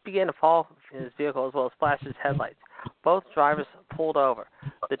 Chase began to fall in his vehicle as well as flash his headlights. Both drivers pulled over.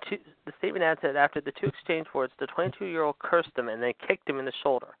 The statement adds that after the two exchanged words, the 22-year-old cursed him and then kicked him in the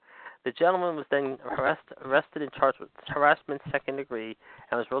shoulder. The gentleman was then arrested and charged with harassment 2nd degree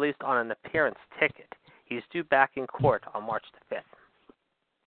and was released on an appearance ticket. He's due back in court on March the 5th.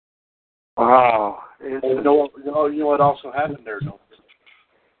 Wow. You know what also happened there, though?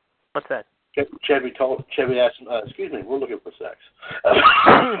 What's that? Chevy asked him, excuse me, we're looking for sex.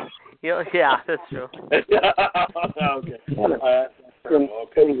 Yeah, that's true. Okay. Okay,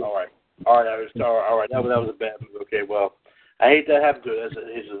 all right. All right, that was a bad move. Okay, well, I hate that happened to it.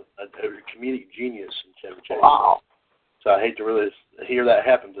 He's a comedic genius in Chevy Chase. Wow. So I hate to really hear that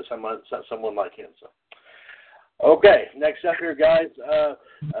happen to someone like him. So. Okay, next up here, guys, a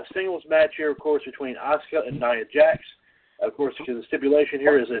singles match here, of course, between Asuka and Nia Jax. Of course, the stipulation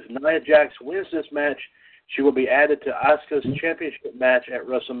here is if Nia Jax wins this match, she will be added to Asuka's championship match at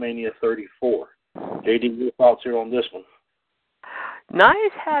WrestleMania 34. JD, your thoughts here on this one?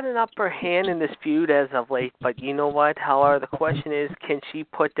 Nia's had an upper hand in this feud as of late, but you know what? However, the question is, can she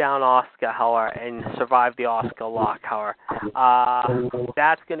put down Asuka, however, and survive the Asuka lock, however?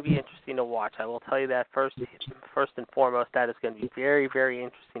 That's going to be interesting to watch. I will tell you that first and foremost, that is going to be very, very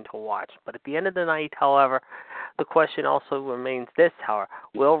interesting to watch. But at the end of the night, however, the question also remains this, however.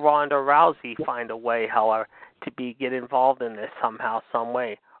 Will Ronda Rousey find a way, however, to get involved in this somehow, some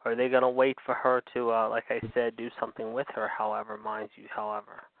way? Or are they going to wait for her to, like I said, do something with her, however, mind you,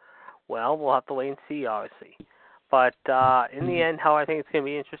 however? Well, we'll have to wait and see, obviously. But in the end, I think it's going to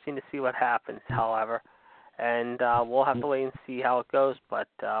be interesting to see what happens, however. And we'll have to wait and see how it goes. But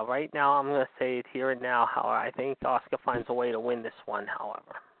right now, I'm going to say it here and now, however, I think Asuka finds a way to win this one,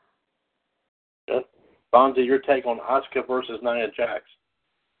 however. Good. Bonzi, your take on Asuka versus Nia Jax?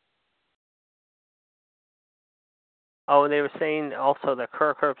 Oh, and they were saying also that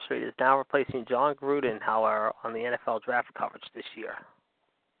Kirk Herbstreit is now replacing John Gruden, however, on the NFL draft coverage this year.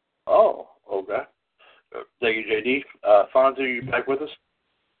 Oh, okay. Thank you, JD. Fonzie, are you back with us?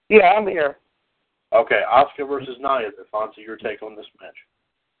 Yeah, I'm here. Okay, Asuka versus Nia. Fonzie, your take on this match?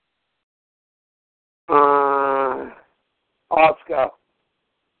 Asuka.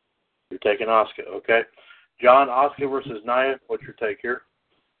 You're taking Asuka, okay. John, Asuka versus Nia. What's your take here?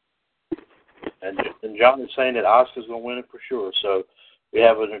 And John is saying that Asuka's going to win it for sure. So we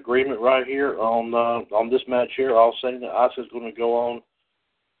have an agreement right here on this match here, all saying that Asuka's going to go on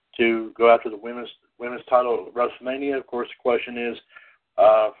to go after the women's title at WrestleMania. Of course, the question is,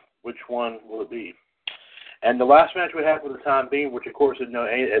 which one will it be? And the last match we have for the time being, which of course, as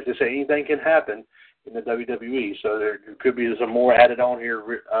they say, anything can happen in the WWE. So there could be some more added on here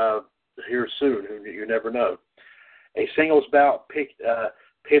soon. You never know. A singles bout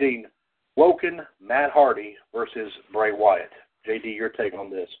pitting Woken Matt Hardy versus Bray Wyatt. JD, your take on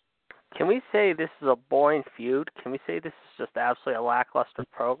this? Can we say this is a boring feud? Can we say this is just absolutely a lackluster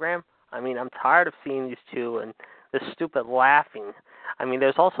program? I mean, I'm tired of seeing these two and this stupid laughing. I mean,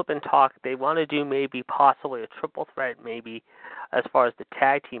 there's also been talk they want to do maybe possibly a triple threat, maybe as far as the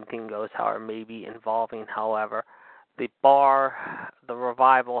tag team thing goes, however, maybe involving, however, the Bar, the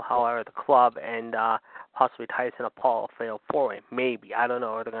Revival, however, the Club, and possibly Tyson Apollo fatal four-way. Maybe. I don't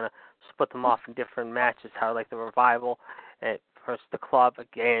know. Or they're going to split them off in different matches, how like the Revival versus the Club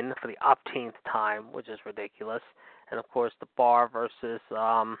again for the upteenth time, which is ridiculous. And, of course, the Bar versus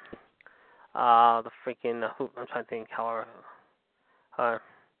the freaking, I'm trying to think, however, I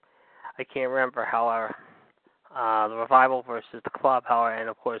can't remember, however, the Revival versus the Club, however, and,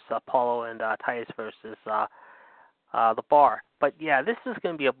 of course, Apollo and Titus versus the Bar. But, yeah, this is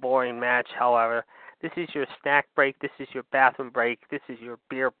going to be a boring match, however. This is your snack break. This is your bathroom break. This is your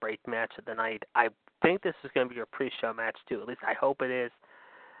beer break match of the night. I think this is going to be your pre-show match, too. At least I hope it is.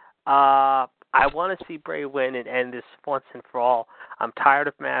 I want to see Bray win and end this once and for all. I'm tired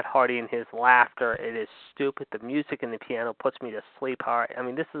of Matt Hardy and his laughter. It is stupid. The music and the piano puts me to sleep. I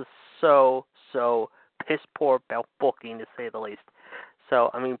mean, this is so piss-poor booking, to say the least. So,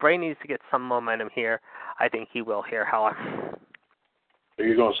 I mean, Bray needs to get some momentum here. I think he will here, however. So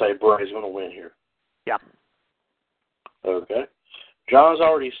you're going to say Bray's going to win here? Yeah. Okay. John's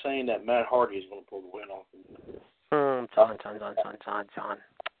already saying that Matt Hardy is going to pull the win off. John.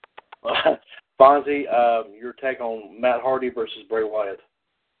 Fonzie, your take on Matt Hardy versus Bray Wyatt?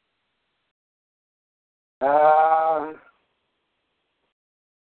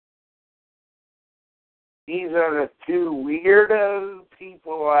 These are the two weirdest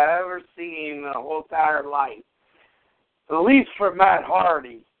people I ever seen in my whole entire life. At least for Matt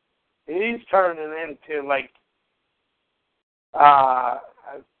Hardy, he's turning into like a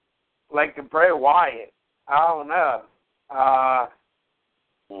Bray Wyatt. I don't know.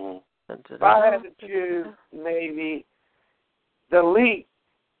 If I had to choose, maybe delete.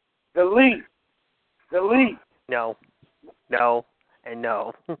 No, and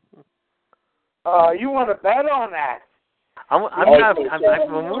no. You want to bet on that? When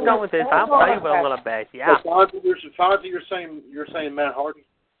we're done with this, I'll tell you what I'm going to bet. Yeah. Fonzie, you're saying Matt Hardy?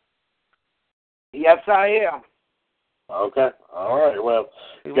 Yes, I am. Okay. All right. Well,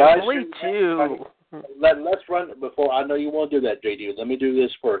 guys, let's run before. I know you want to do that, JD. Let me do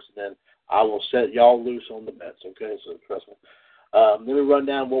this first, and then I will set y'all loose on the bets. Okay? So trust me. Let me run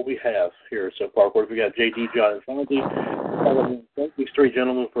down what we have here so far. Of course, we got JD, John, and Fonzie. Thank these three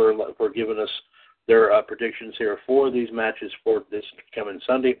gentlemen for giving us their predictions here for these matches for this coming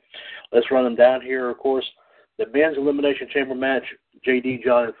Sunday. Let's run them down here. Of course, the men's elimination chamber match. JD,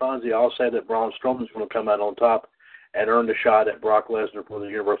 John, and Fonzie all say that Braun Strowman is going to come out on top and earn the shot at Brock Lesnar for the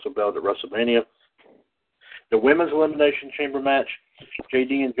Universal Belt at WrestleMania. The women's elimination chamber match,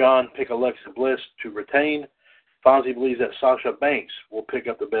 JD and John pick Alexa Bliss to retain. Fonzie believes that Sasha Banks will pick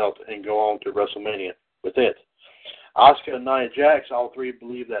up the belt and go on to WrestleMania with it. Asuka and Nia Jax, all three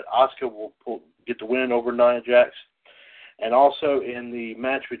believe that Asuka will get the win over Nia Jax. And also in the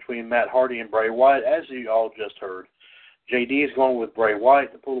match between Matt Hardy and Bray Wyatt, as you all just heard, JD is going with Bray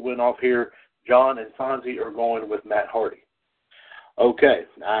Wyatt to pull the win off here. John and Fonzie are going with Matt Hardy. Okay,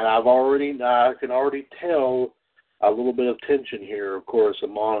 and I can already tell a little bit of tension here, of course,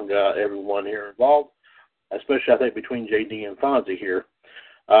 among everyone here involved, especially I think between JD and Fonzie here.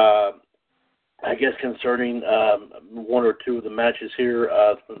 I guess concerning one or two of the matches here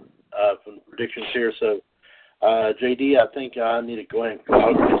from the predictions here. So, JD, I think I need to go ahead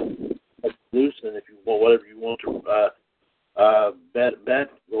and loose, and if you want whatever you want to bet,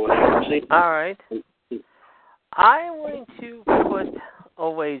 go ahead and proceed. All right. I'm going to put a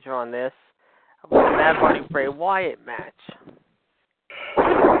wager on this Matt Hardy Bray Wyatt match.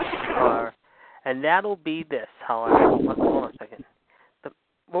 And that'll be this, however. Hold on a second.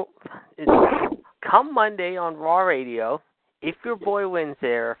 Come Monday on Raw Radio, if your boy wins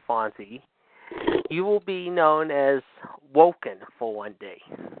there, Fonzie, you will be known as Woken for one day.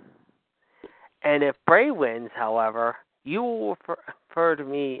 And if Bray wins, however, you will refer to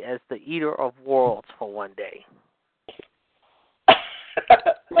me as the Eater of Worlds for one day.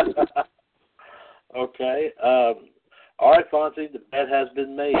 Okay. All right, Fonzie, the bet has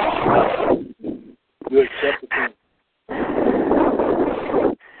been made. You accept the team.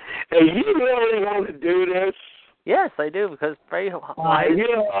 Hey, you really want to do this? Yes, I do, because Bray You're on,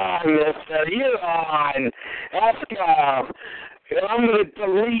 mister. You're on. I'm going to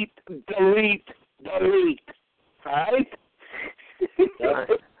delete. Right?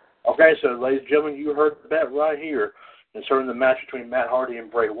 Okay, so ladies and gentlemen, you heard the bet right here concerning the match between Matt Hardy and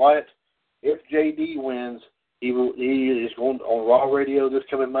Bray Wyatt. If JD wins, he is going on Raw Radio this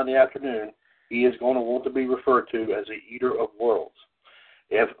coming Monday afternoon. He is going to want to be referred to as the Eater of Worlds.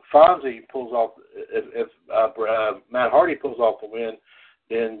 If Fonzie pulls off, if Matt Hardy pulls off the win,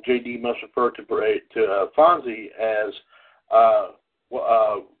 then JD must refer to Fonzie as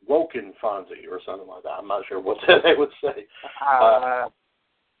Woken Fonzie or something like that. I'm not sure what they would say.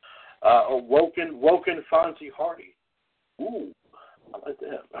 Woken Fonzie Hardy. Ooh, I like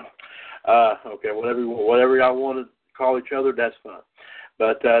that. Okay, whatever y'all want to call each other, that's fine.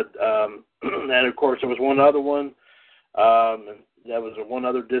 But and of course there was one other one. That was one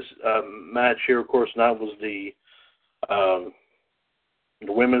other match here, of course, and that was the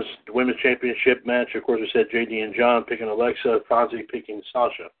women's championship match. Of course, we said JD and John picking Alexa, Fonzie picking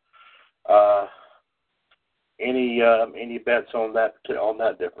Sasha. Any bets on that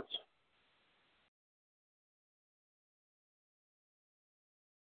difference?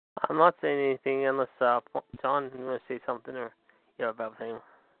 I'm not saying anything unless John, you want to say something or about things.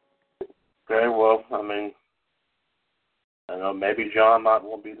 Okay, well, I mean, I know maybe John might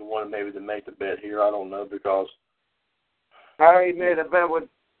want to be the one maybe to make the bet here. I don't know because I already made a bet with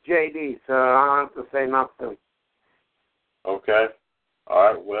JD, so I don't have to say nothing. Okay. All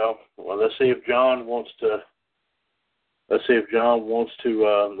right. Well, let's see if John wants to. Let's see if John wants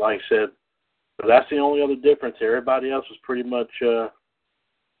to. Like I said, but that's the only other difference here. Everybody else was pretty much.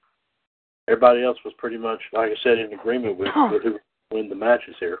 Everybody else was pretty much, like I said, in agreement with who win the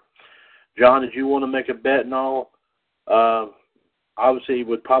matches here. John, did you want to make a bet and all? Obviously, it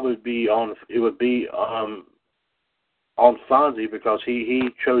would probably be on. It would be on Fonzie because he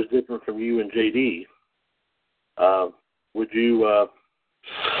chose different from you and JD. Would you?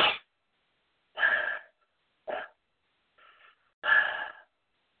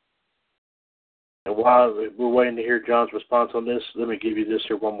 And while we're waiting to hear John's response on this, let me give you this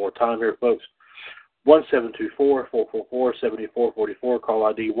here one more time here, folks. 1-724-444-7444, call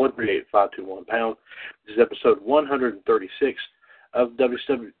ID 138521#. This is episode 136 of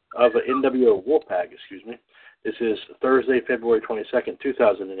NWO Wolfpac, excuse me. This is Thursday, February 22nd,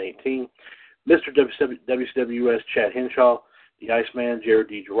 2018. Mr. WCWUS Chad Henshaw, the Iceman Jared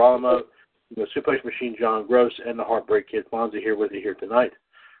DiGirolamo, the Suplex Machine John Gross, and the Heartbreak Kid Fonzie here with you here tonight.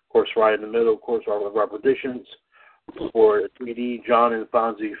 Of course, right in the middle, of course, are one of our predictions for 3D, John and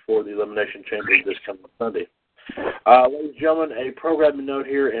Fonzie for the Elimination Chamber this coming Sunday. Ladies and gentlemen, a programming note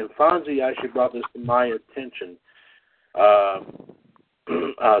here, and Fonzie actually brought this to my attention. I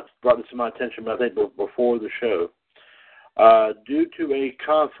think, before the show. Due to a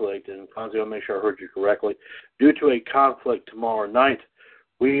conflict, and Fonzie, I'll make sure I heard you correctly, due to a conflict tomorrow night,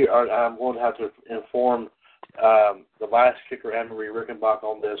 I'm going to have to inform the last kicker, Anne-Marie Rickenbach,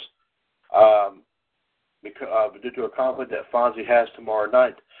 on this. Because, due to a conflict that Fonzie has tomorrow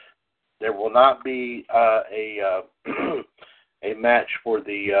night, there will not be a match for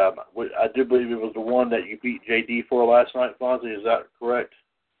the. I do believe it was the one that you beat JD for last night, Fonzie. Is that correct?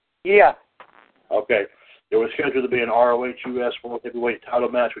 Yeah. Okay. There was scheduled to be an ROH-US World Heavyweight title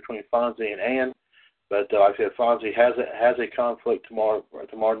match between Fonzie and Ann, but like I said, Fonzie has a conflict tomorrow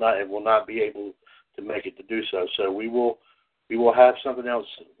night and will not be able to make it to do so. So we will have something else.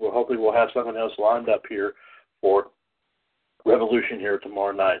 Hopefully we'll have something else lined up here for Revolution here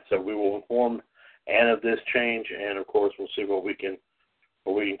tomorrow night. So we will inform Ann of this change, and of course we'll see what we can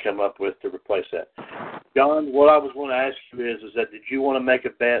come up with to replace that. John, what I was going to ask you is that did you want to make a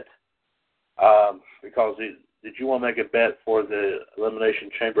bet? Did you want to make a bet for the Elimination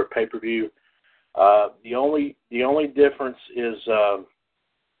Chamber pay-per-view? The only difference is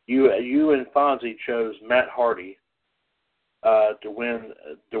you and Fonzie chose Matt Hardy to win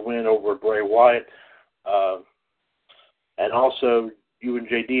over Bray Wyatt, and also you and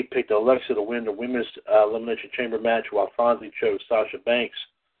JD picked Alexa to win the women's Elimination Chamber match, while Fonzie chose Sasha Banks.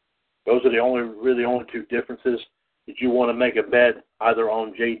 Those are the only two differences. Did you want to make a bet either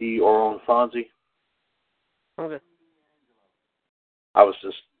on JD or on Fonzie? Okay. I was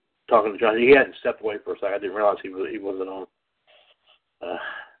just talking to John. He hadn't stepped away for a second. I didn't realize he wasn't on.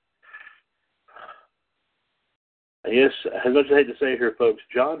 Yes, as much as I hate to say it here, folks,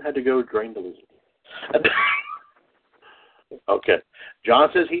 John had to go drain the lizard. Okay. John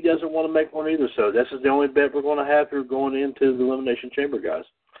says he doesn't want to make one either, so this is the only bet we're going to have here going into the Elimination Chamber, guys.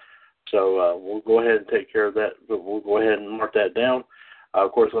 So we'll go ahead and take care of that, but we'll go ahead and mark that down.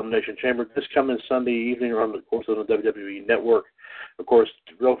 Of course, Elimination Chamber this coming Sunday evening on the WWE Network. Of course,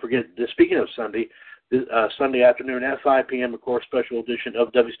 don't forget, speaking of Sunday, Sunday afternoon at 5 p.m., of course, special edition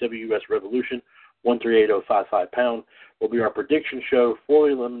of WCWUS Revolution, 13805 will be our prediction show for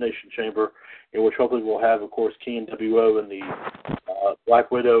the Elimination Chamber, in which hopefully we'll have, of course, Key and NWO and the Black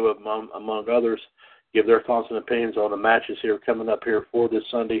Widow, among others, give their thoughts and opinions on the matches here coming up here for this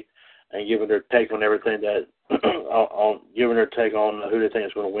Sunday, and giving their take on everything that, giving their take on who they think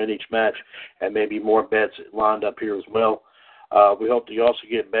is going to win each match, and maybe more bets lined up here as well. We hope to also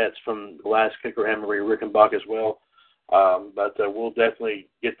get bets from the last kicker, Anne-Marie Rickenbach, as well. But we'll definitely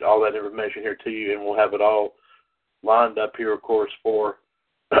get all that information here to you, and we'll have it all lined up here, of course, for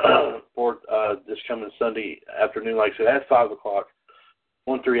this coming Sunday afternoon, like I said, at 5 o'clock,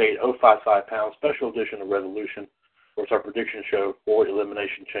 13805 special edition of Revolution. Of course, our prediction show for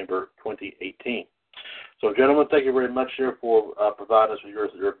Elimination Chamber 2018. So, gentlemen, thank you very much there for providing us with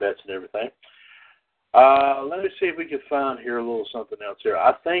your bets and everything. Let me see if we can find here a little something else here.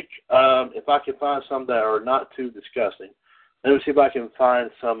 I think if I can find some that are not too disgusting, let me see if I can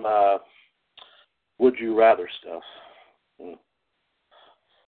find some would you rather stuff.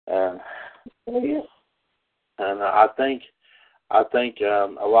 And I think I think a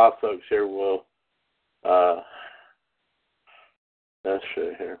lot of folks here will. Let's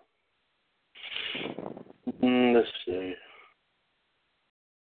see here. Let's see.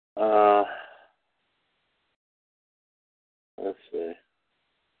 Let's see.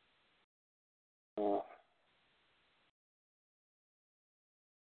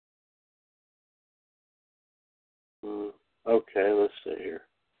 Okay, let's see here.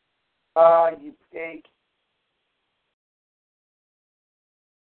 You pig.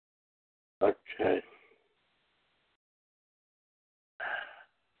 Okay.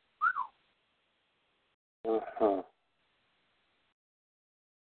 Uh-huh.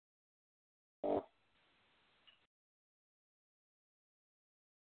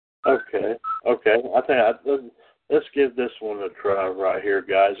 Okay. I think let's give this one a try right here,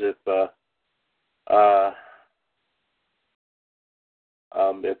 guys.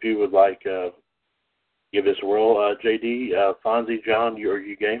 If you would like, give this a whirl. JD, Fonzie, John, are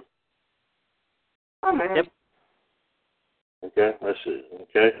you game? Oh, man. Yep. Okay, let's see.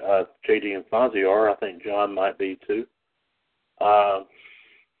 Okay, JD and Fonzie are. I think John might be too. But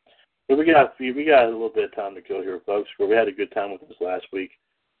we got a little bit of time to kill here, folks. We had a good time with this last week.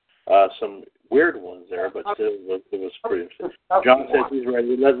 Some weird ones there, but still, it was pretty interesting. John says he's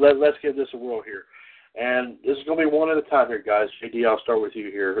ready. Let's give this a whirl here, and this is going to be one at a time here, guys. JD, I'll start with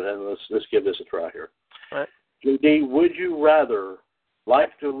you here, and let's give this a try here. All right. JD, would you rather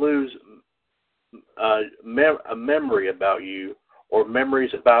like to lose a memory about you or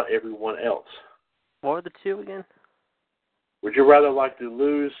memories about everyone else? What were the two again? Would you rather like to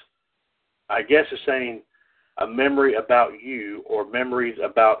lose, I guess it's saying, a memory about you or memories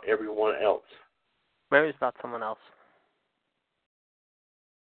about everyone else? Memories about someone else.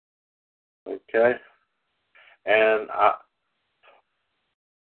 Okay. And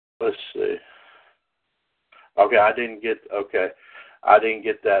let's see. Okay, I didn't get that. I didn't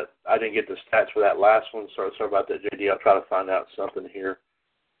get the stats for that last one. Sorry about that, JD. I'll try to find out something here.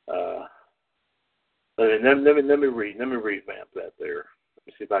 Let me revamp that there. Let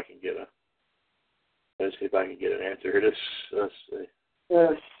me see if I can get an answer here. Let's see.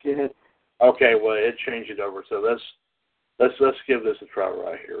 Oh, shit. Okay, well, it changed it over. So let's give this a try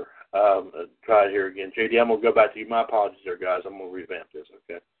right here. Try it here again. JD, I'm gonna go back to you. My apologies there, guys. I'm gonna revamp this.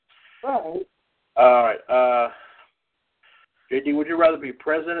 Okay. Right. All right. JD, would you rather be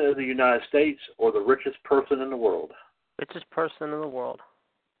president of the United States or the richest person in the world? Richest person in the world.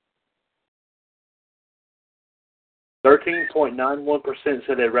 13.91%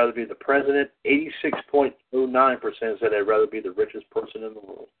 said they'd rather be the president. 86.09% said they'd rather be the richest person in the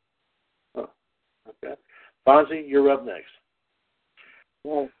world. Huh. Okay. Fonzie, you're up next.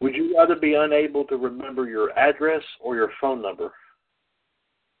 Yeah. Would you rather be unable to remember your address or your phone number?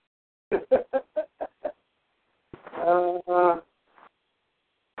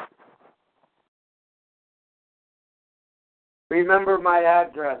 Remember my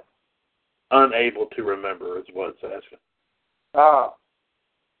address. Unable to remember is what it's asking. Oh.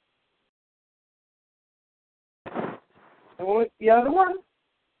 And what's the other one?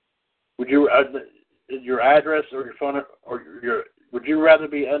 Would you your address or your phone or your? Would you rather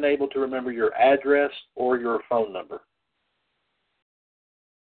be unable to remember your address or your phone number?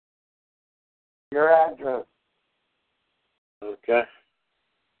 Your address. Okay.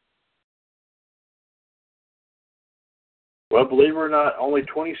 Well, believe it or not, only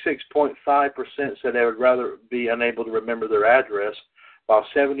 26.5% said they would rather be unable to remember their address, while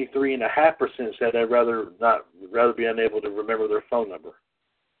 73.5% said they'd rather be unable to remember their phone number.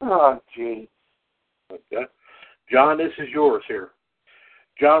 Oh, gee. Okay. John, this is yours here.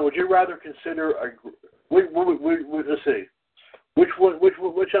 John, would you rather consider let's see. Which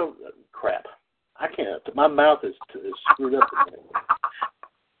crap. I can't. My mouth is screwed up.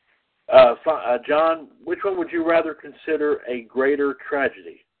 John, which one would you rather consider a greater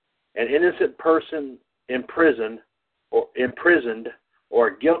tragedy? An innocent person imprisoned or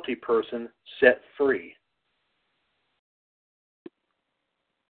a guilty person set free?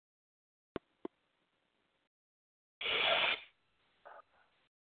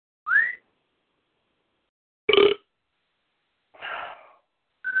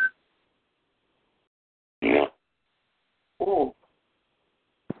 Oh.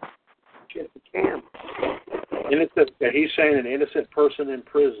 Shit, the can. Innocent. He's saying an innocent person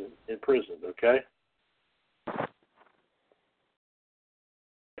imprisoned. Okay.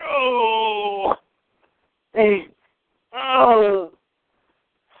 Oh. Hey. Oh.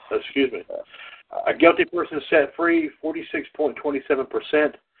 Excuse me. A guilty person set free,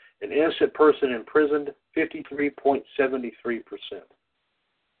 46.27%. An innocent person imprisoned, 53.73%.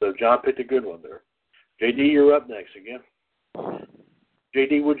 So John picked a good one there. JD, you're up next again.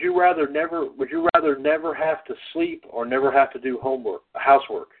 JD, would you rather never have to sleep or never have to do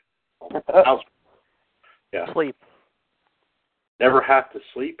housework? Yeah. Sleep. Never have to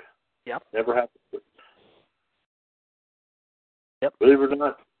sleep? Yep. Never have to sleep. Yep. Believe it or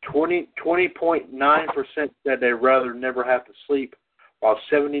not, 20.9% said they'd rather never have to sleep, while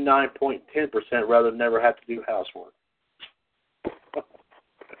 79.10% rather never have to do housework.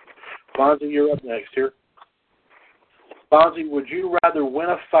 Fonzie, you're up next here. Fonzie, would you rather win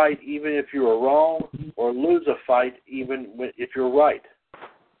a fight even if you are wrong or lose a fight even if you're right?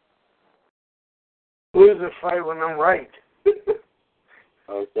 Lose a fight when I'm right.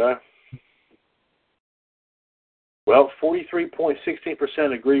 Okay. Well,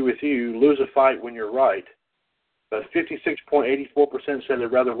 43.16% agree with you, lose a fight when you're right. But 56.84% said they'd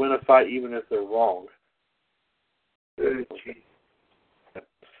rather win a fight even if they're wrong.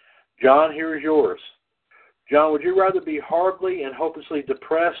 John, here is yours. John, would you rather be horribly and hopelessly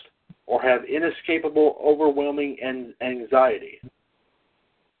depressed or have inescapable, overwhelming anxiety?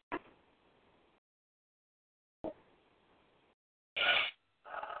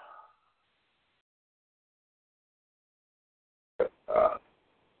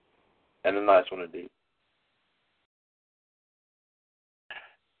 And a nice one indeed.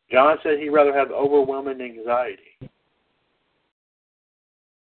 John said he'd rather have overwhelming anxiety.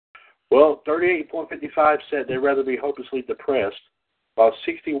 Well, 38.55% said they'd rather be hopelessly depressed, while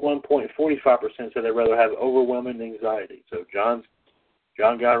 61.45% said they'd rather have overwhelming anxiety. So John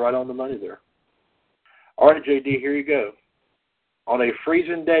got right on the money there. All right, JD, here you go. On a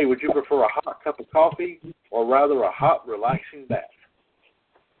freezing day, would you prefer a hot cup of coffee or rather a hot, relaxing bath?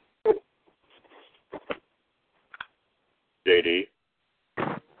 JD?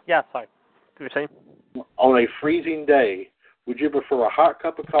 Yeah, sorry. You were saying? On a freezing day, would you prefer a hot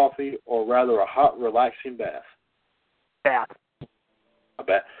cup of coffee or rather a hot, relaxing bath? Bath. A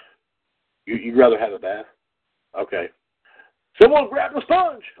bath? You'd rather have a bath? Okay. Someone grab the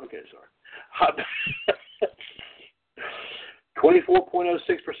sponge! Okay, sorry. Hot bath.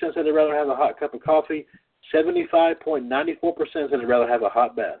 24.06% said they'd rather have a hot cup of coffee. 75.94% said they'd rather have a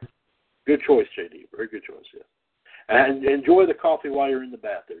hot bath. Good choice, JD. Very good choice, yeah. And enjoy the coffee while you're in the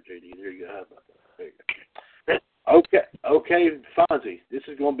bath there, JD. There you go. How about that? There you go. Okay, Fonzie. This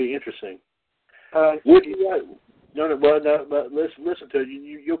is going to be interesting. Would you but listen to it.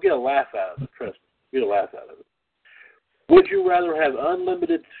 You'll get a laugh out of it. Trust me. You'll get a laugh out of it. Would you rather have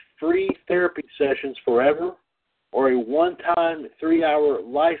unlimited free therapy sessions forever or a one-time 3-hour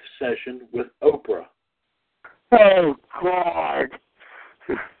life session with Oprah? Oh, God.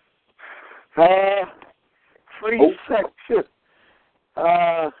 Free section.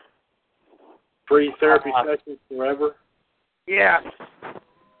 Free therapy sessions forever? Yeah.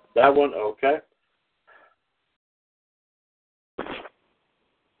 That one, okay.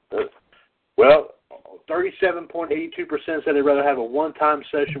 Well, 37.82% said they'd rather have a one-time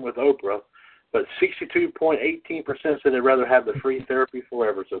session with Oprah, but 62.18% said they'd rather have the free therapy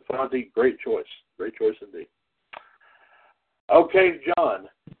forever. So, Fonzie, great choice. Great choice indeed. Okay, John,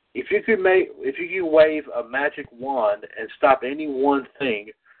 if you could wave a magic wand and stop any one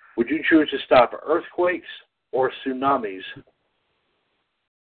thing, would you choose to stop earthquakes or tsunamis?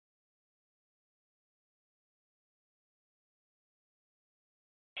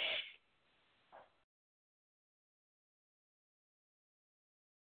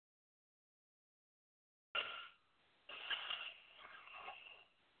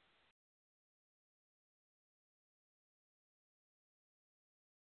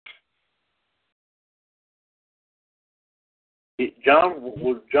 John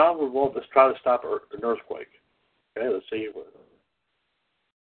would want us to try to stop an earthquake. Okay, let's see.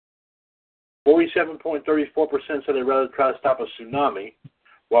 47.34% said they'd rather try to stop a tsunami,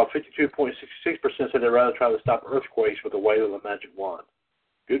 while 52.66% said they'd rather try to stop earthquakes with a wave of a magic wand.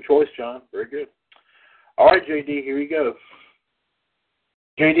 Good choice, John. Very good. All right, JD, here you go.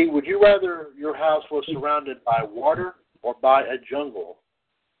 JD, would you rather your house was surrounded by water or by a jungle?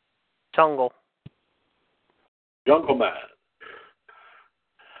 Jungle. Jungle man.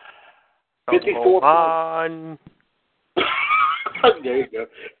 54. There you go.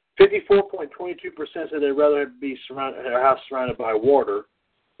 54.22% said they'd rather be their house surrounded by water,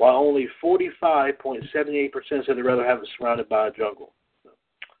 while only 45.78% said they'd rather have it surrounded by a jungle.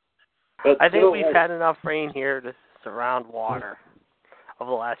 But I think we've had enough rain here to surround water over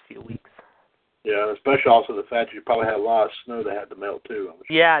the last few weeks. Yeah, especially also the fact that you probably had a lot of snow that had to melt too. I'm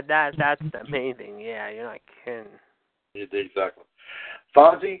sure. Yeah, that's the main thing. Yeah, you're not kidding. Yeah, exactly.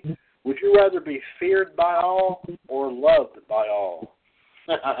 Fonzie, would you rather be feared by all or loved by all?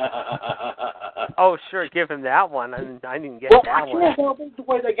 Oh, sure, give him that one. I didn't get that one. I can't help it the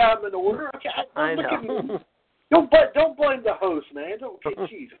way they got him in the order. I look know. At me. Don't blame the host, man. Don't get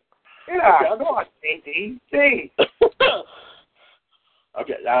cheese. Yeah, come on, JD.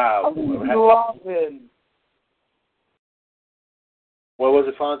 Okay. Loving. What was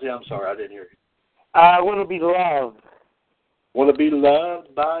it, Fonzie? I'm sorry, I didn't hear you. I want to be loved. Want to be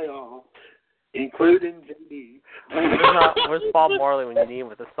loved by all, including JD. Where's Bob Marley when you need him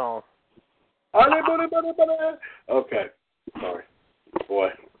with a song? Okay. Sorry. Boy.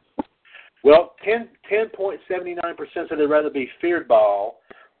 Well, 10.79% said they'd rather be feared by all,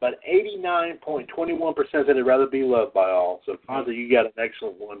 but 89.21% said they'd rather be loved by all. So, Fonzie, you got an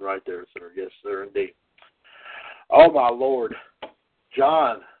excellent one right there, sir. Yes, sir, indeed. Oh, my Lord.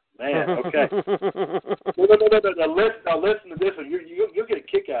 John, man, okay. Now listen to this one. You'll get a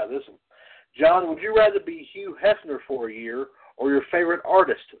kick out of this one. John, would you rather be Hugh Hefner for a year or your favorite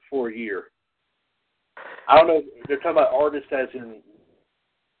artist for a year? I don't know. They're talking about artist as in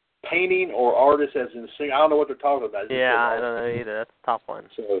painting or artist as in singing. I don't know what they're talking about. Yeah, I don't know either. That's a tough one.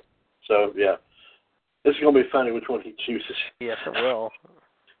 So yeah. This is going to be funny which one he chooses. Yes, it will.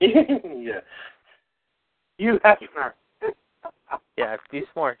 Yeah. Hugh Hefner. Yeah, be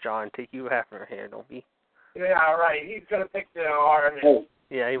smart, John. Take Hugh Hefner here. Don't be. Yeah, right. He's going to pick the artist. Oh.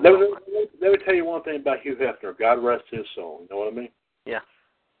 Yeah, he will. Let me tell you one thing about Hugh Hefner. God rest his soul. You know what I mean? Yeah.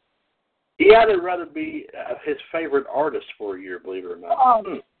 He had to rather be his favorite artist for a year, believe it or not.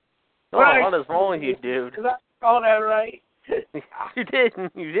 Oh, what is wrong with you, dude? Did I call that right? You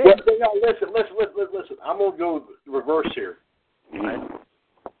didn't. You did. Well, listen. I'm going to go reverse here. Right.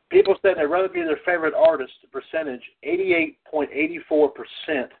 People said they'd rather be their favorite artist, the percentage,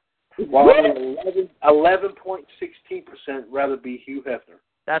 88.84%, while only 11.16% rather be Hugh Hefner.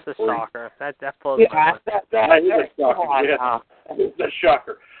 That's a shocker. That blows my mind. That is a shocker. Yeah. That's a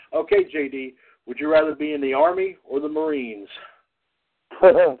shocker. Okay, JD, would you rather be in the Army or the Marines?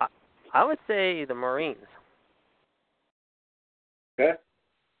 I would say the Marines. Okay.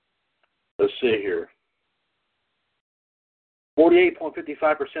 Let's see here.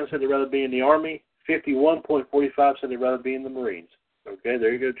 48.55% said they'd rather be in the Army. 51.45% said they'd rather be in the Marines. Okay,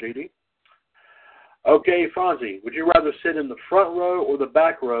 there you go, JD. Okay, Fonzie, would you rather sit in the front row or the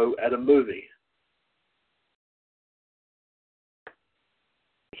back row at a movie?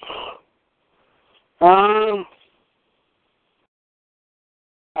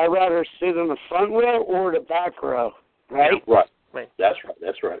 I'd rather sit in the front row or the back row, right? Right. Right. That's right.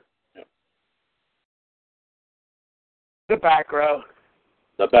 Yeah. The back row.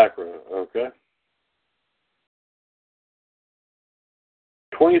 The back row, okay.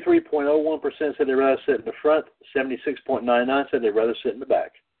 23.01% said they'd rather sit in the front. 76.99% said they'd rather sit in the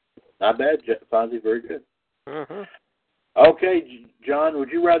back. Not bad, Fonzie. Very good. Mm-hmm. Okay, John,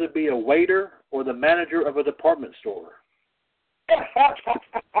 would you rather be a waiter or the manager of a department store?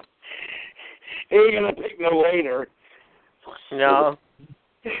 You're going to pick the waiter. No.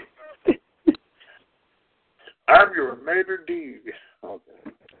 I'm your major D.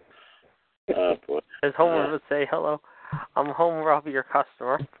 Okay. Boy. As Homer would say, hello, I'm Homer, I'll be your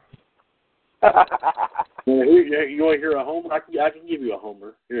customer. You want to hear a Homer? I can give you a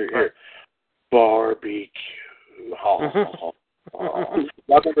Homer. Here. Barbecue.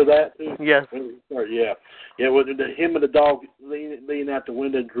 Remember that too? Yes. Yeah. Yeah, with him and the dog leaning out the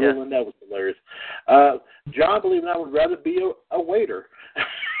window and drooling, That was hilarious. John, believe it or not, would rather be a waiter.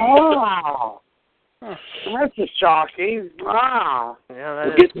 Oh. That's just shocking. Wow. Yeah,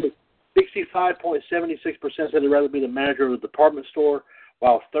 that is. 65.76% said they'd rather be the manager of the department store,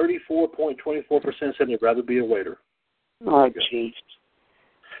 while 34.24% said they'd rather be a waiter. Oh, jeez.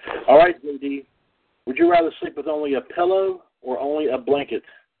 All right, JD. Would you rather sleep with only a pillow or only a blanket?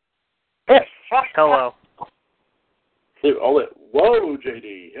 Hello. Whoa,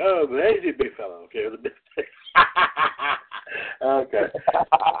 JD. Oh, there's a big fellow. Okay. Okay. Is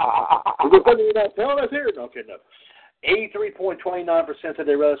there something you're not telling us here? Okay, no. 83.29% said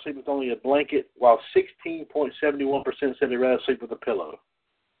they'd rather sleep with only a blanket, while 16.71% said they'd rather sleep with a pillow.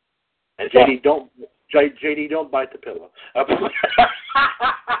 And JD, don't bite the pillow. God,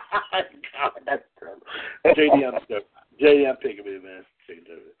 that's terrible. JD, I'm taking it, man.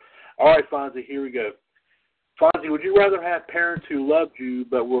 All right, Fonzie, here we go. Fonzie, would you rather have parents who loved you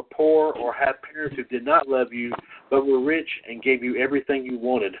but were poor, or have parents who did not love you but were rich and gave you everything you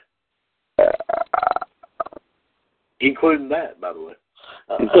wanted? Including that, by the way.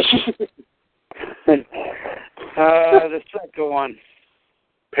 The second one.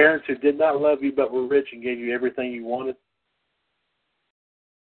 Parents who did not love you but were rich and gave you everything you wanted?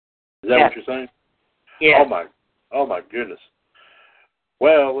 Is that what you're saying? Yeah. Oh my goodness.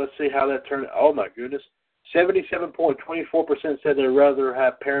 Well, let's see how that turned. Oh, my goodness. 77.24% said they'd rather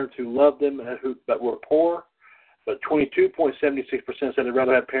have parents who loved them but were poor, but 22.76% said they'd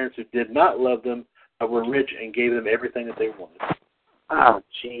rather have parents who did not love them but were rich and gave them everything that they wanted. Oh,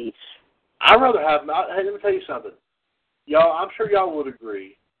 jeez. I'd rather have. Hey, let me tell you something, y'all. I'm sure y'all would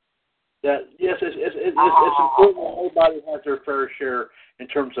agree that yes, it's important that everybody has their fair share in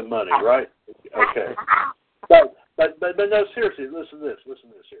terms of money, right? Okay, but no, seriously, listen to this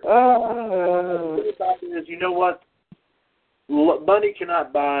here. You know what? Money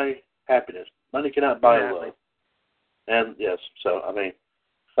cannot buy happiness. Money cannot buy love. And yes, so I mean,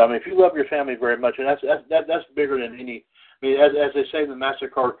 if you love your family very much, and that's bigger than any. I mean, as they say in the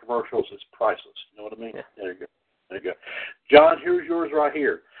MasterCard commercials, it's priceless. You know what I mean? Yeah. There you go. John, here's yours right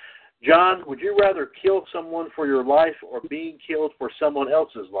here. John, would you rather kill someone for your life or being killed for someone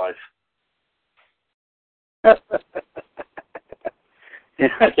else's life? I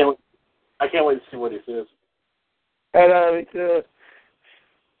can't wait to see what he says. I know, me too.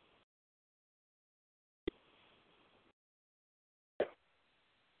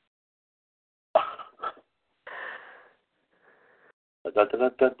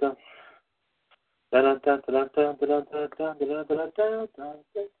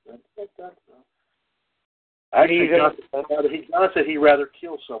 Actually, John said he'd rather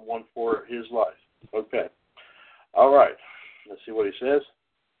kill someone for his life. Okay. All right. Let's see what he says.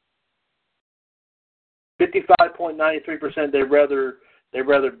 55.93% they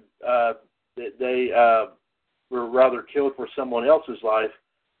were rather killed for someone else's life,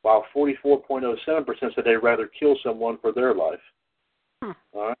 while 44.07% said they'd rather kill someone for their life. All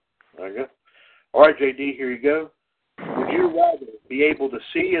right. There you go. All right, JD, here you go. Would you rather be able to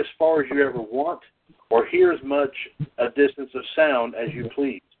see as far as you ever want or hear as much a distance of sound as you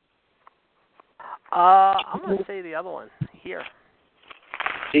please? I'm going to say the other one, hear.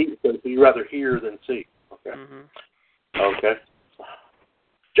 See, so you'd rather hear than see. Okay. Mm-hmm. Okay.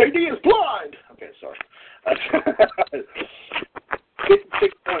 JD is blind! Okay, sorry.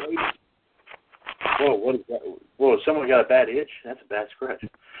 56.8. Whoa, what is that? Whoa, someone got a bad itch? That's a bad scratch.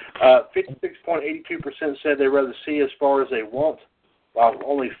 56.82% said they'd rather see as far as they want, while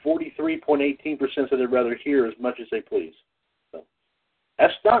only 43.18% said they'd rather hear as much as they please. So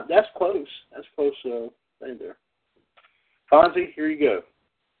that's close. That's close thing there. Fonzie, here you go.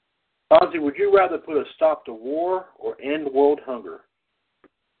 Fonzie, would you rather put a stop to war or end world hunger?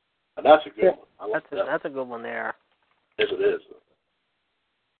 Now, that's a good one. That's a good one there. Yes, it is.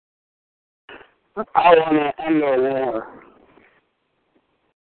 I want to end the war.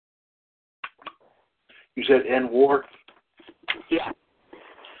 You said end war? Yeah.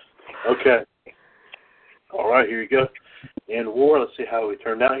 Okay. All right, here you go. End war. Let's see how we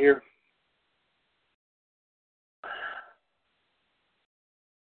turned out here.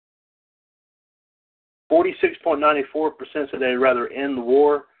 .94% said they'd rather end the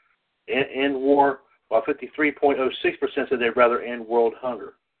war, while 53.06% said they'd rather end world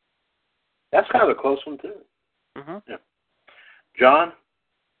hunger. That's kind of a close one too. Mm-hmm. Yeah. John,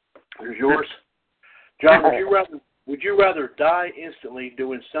 here's yours. John, would you rather die instantly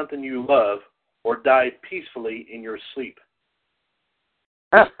doing something you love, or die peacefully in your sleep?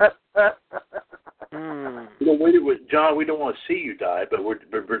 John, we don't want to see you die, but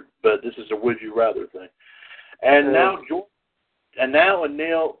this is a would you rather thing. And now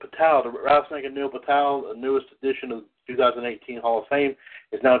Anil Patel, the Rattlesnake Anil Patel, the newest edition of 2018 Hall of Fame,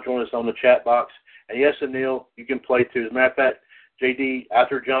 is now joining us on the chat box. And yes, Anil, you can play too. As a matter of fact, JD,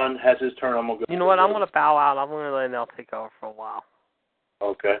 after John has his turn, I'm going to go. You know what? I'm going to bow out. I'm going to let Anil take over for a while.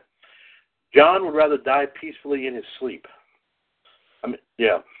 Okay. John would rather die peacefully in his sleep. I mean,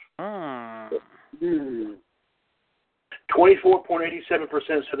 yeah. 24.87%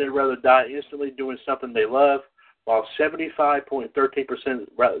 said they'd rather die instantly doing something they love, while 75.13%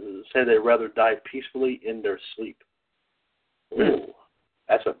 said they'd rather die peacefully in their sleep. Ooh,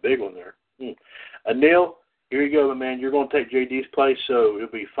 that's a big one there. Anil, here you go, my man. You're going to take JD's place, so it'll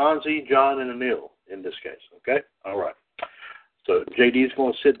be Fonzie, John, and Anil in this case, okay? All right. So JD's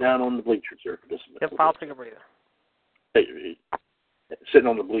going to sit down on the bleachers here for just a minute. Yep, I'll take a breather. Hey, sitting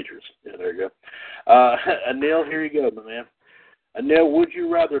on the bleachers. Yeah, there you go. Anil, here you go, my man. Anil, would you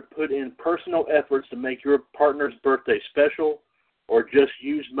rather put in personal efforts to make your partner's birthday special, or just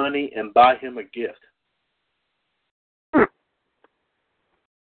use money and buy him a gift?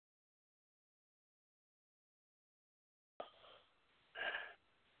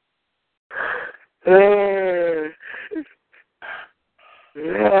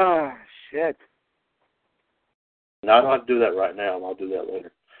 Yeah, shit. No, I don't have to do that right now. I'll do that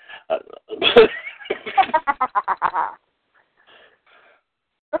later.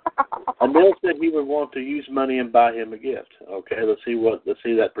 Anil said he would want to use money and buy him a gift. Okay, let's see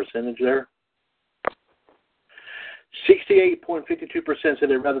that percentage there. 68.52% said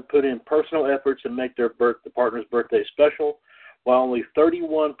they'd rather put in personal efforts and make the partner's birthday special, while only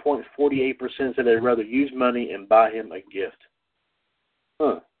 31.48% said they'd rather use money and buy him a gift.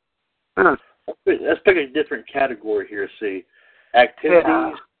 Let's pick a different category here. See, activities.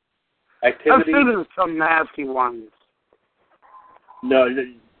 Yeah. I've seen some nasty ones. No,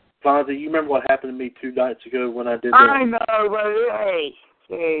 Fonzie, you remember what happened to me 2 nights ago when I did that? I know, but hey,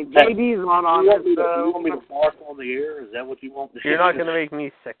 JD's not on this. You want me to bark on the air? Is that what you want? You're not going to make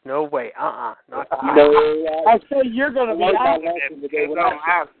me sick. No way. Not no. I say you're going to be out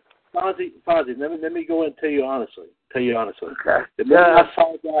of Fonzie, let me go and tell you honestly. Okay. The minute I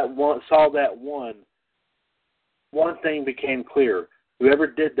saw that one thing became clear. Whoever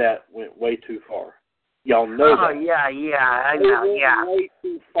did that went way too far. Y'all know that. Oh, yeah, I know, yeah. Way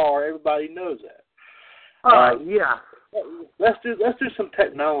too far. Everybody knows that. Yeah. Let's do some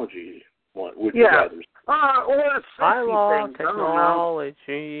technology. Would you rather? I love technology.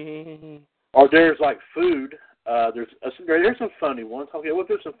 Or there's like food. There's some funny ones. Okay, we'll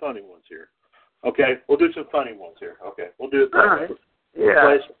do some funny ones here. Okay, we'll do some funny ones here. Okay, we'll do it. Right.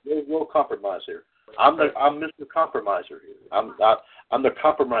 Yeah. We'll compromise here. I'm Mr. Compromiser here. I'm the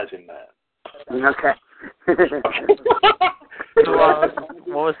compromising man. Okay. So,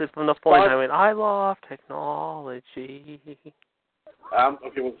 what was it from the point I went, I love technology?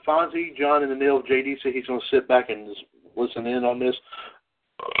 Okay, well, Fonzie, John, and Anil, JD said he's going to sit back and just listen in on this.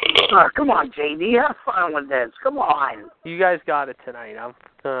 Come on, JD, have fun with this. Come on. You guys got it tonight. I'm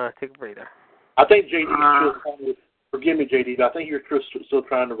going to take a breather. I think JD is still trying to, forgive me, JD, but I think you're still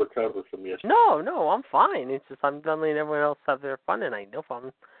trying to recover from this. No, I'm fine. It's just I'm done letting everyone else have their fun tonight. No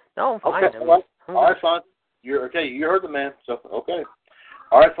problem. No, I'm fine. Okay, all right, Fonzie. You heard the man. So, okay.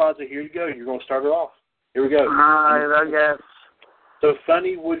 All right, Fonzie, here you go. You're going to start it off. Here we go. All right, I guess. So,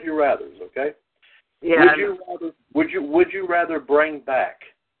 funny would you rathers, okay? Yeah. Would you rather bring back?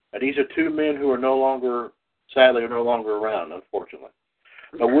 These are 2 men who are sadly, no longer around, unfortunately.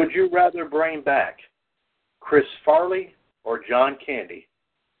 But would you rather bring back Chris Farley or John Candy?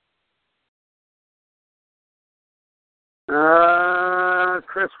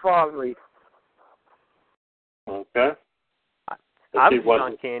 Chris Farley. Okay. I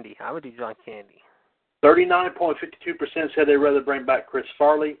would do John Candy. 39.52% said they'd rather bring back Chris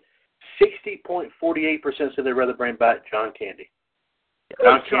Farley. 60.48% said they'd rather bring back John Candy.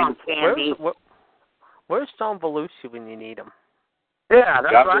 John Candy. Where's John Belushi when you need him? Yeah,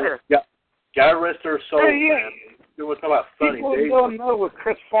 that's right. Gotta rest their soul, man. We're talking about funny. People don't know what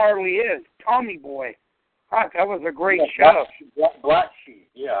Chris Farley is. Tommy Boy. That was a great show. Black Sheep.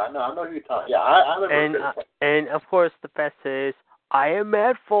 Yeah, I know who you're talking. Yeah, I remember. And of course, the best is, I am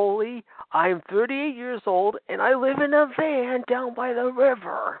Matt Foley. I am 38 years old, and I live in a van down by the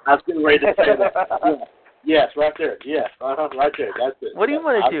river. I was getting ready to say that. Yeah. Yes, right there. Yes, right there. That's it. What do you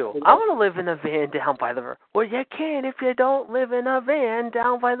want to do? I want to live in a van down by the river. Well, you can if you don't live in a van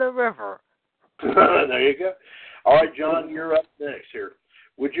down by the river. There you go. All right, John, you're up next here.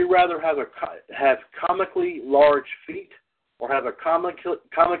 Would you rather have comically large feet or have a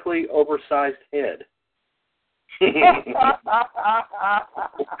comically oversized head?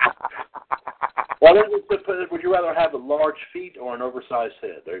 Well, would you rather have a large feet or an oversized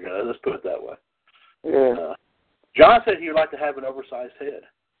head? There you go. Let's put it that way. Yeah. John said he'd like to have an oversized head.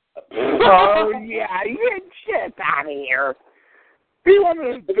 Oh, yeah. You get shit out of here. He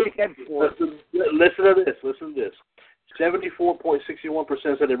wanted a big head for it. Listen to this.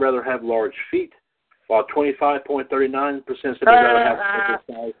 74.61% said they'd rather have large feet, while 25.39% said they'd rather have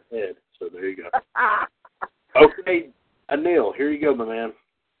an oversized head. So there you go. Okay, Anil, here you go, my man.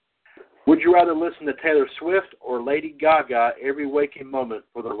 Would you rather listen to Taylor Swift or Lady Gaga every waking moment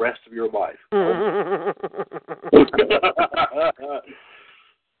for the rest of your life?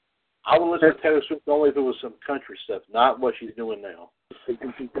 I would listen to Taylor Swift only if it was some country stuff, not what she's doing now.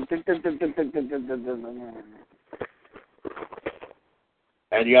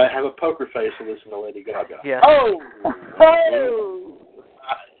 And you gotta have a poker face to listen to Lady Gaga. Yeah. Oh!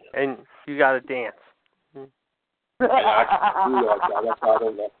 And you gotta dance.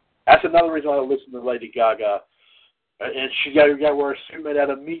 That's another reason I don't listen to Lady Gaga. And she got to wear a suit made out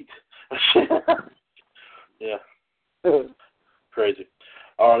of meat. Yeah. Crazy.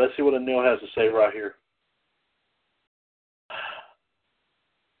 All right, let's see what Anil has to say right here.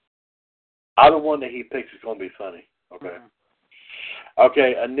 Either one that he picks is going to be funny. Okay. Mm-hmm.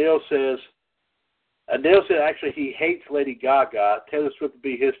 Okay, Anil said actually he hates Lady Gaga. Taylor Swift would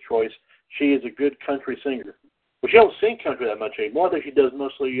be his choice. She is a good country singer. Well, she don't sing country that much anymore. I think she does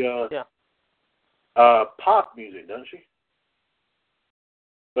mostly pop music, doesn't she?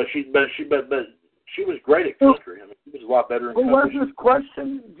 But she was great at country. I mean, she was a lot better in country. What was this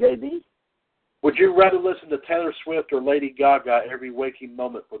question, JD? Would you rather listen to Taylor Swift or Lady Gaga every waking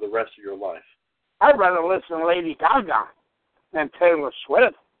moment for the rest of your life? I'd rather listen to Lady Gaga than Taylor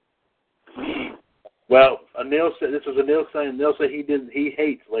Swift. Well, Anil said this was Anil saying. Anil said he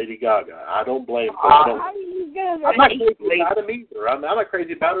hates Lady Gaga. I don't blame him. I'm not crazy about him either. I'm not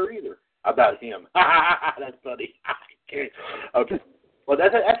crazy about her either. About him. That's funny. Okay. Well,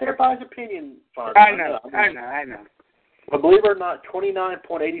 that's everybody's opinion, Fonzie. I know. But believe it or not,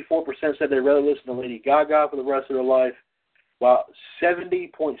 29.84% said they'd rather listen to Lady Gaga for the rest of their life, while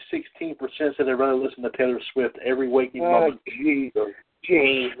 70.16% said they'd rather listen to Taylor Swift every waking moment. Jeez,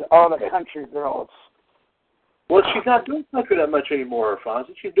 all the country girls. Well, she's not doing country that much anymore,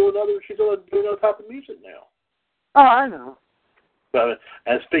 Fonzie. She's doing other type of music now. Oh, I know.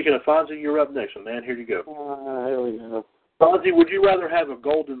 And speaking of Fonzie, you're up next, man. Here you go. Here we go. Fonzie, would you rather have a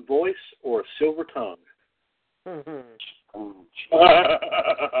golden voice or a silver tongue?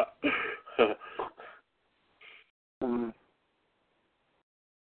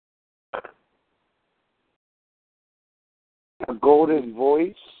 A golden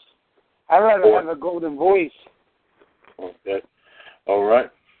voice? I'd rather have a golden voice. Okay. All right.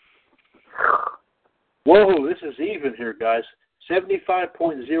 Whoa, this is even here, guys.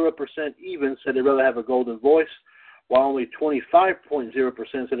 75.0% even said they'd rather have a golden voice, while only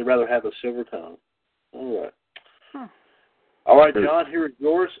 25.0% said they'd rather have a silver tongue. All right. All right, John, here is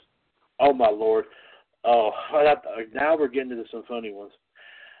yours. Oh, my Lord. Oh, now we're getting into some funny ones.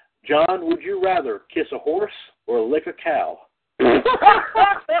 John, would you rather kiss a horse or lick a cow?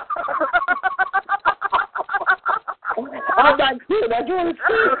 I'm not kidding. I don't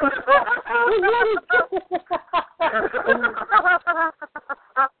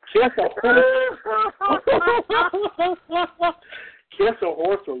kiss a horse. Kiss a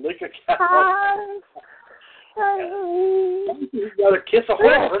horse or lick a cow? You'd rather kiss a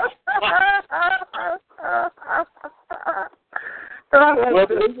horse. Well,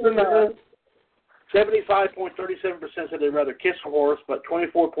 75.37% said they'd rather kiss a horse, but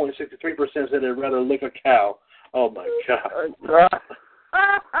 24.63% said they'd rather lick a cow. Oh my God!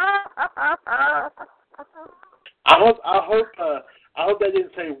 I hope they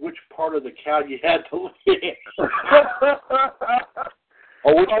didn't say which part of the cow you had to lick,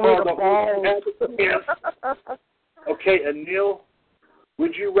 or which part of the horse you had to kiss. Okay, Anil,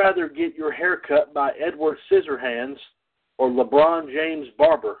 would you rather get your hair cut by Edward Scissorhands or LeBron James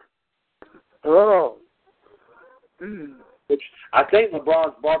barber? Oh. Which I think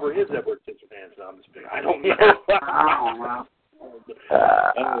LeBron's barber is Edward Scissorhands. I don't know.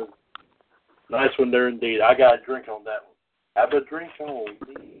 Nice one there indeed. I got a drink on that one. Have a drink on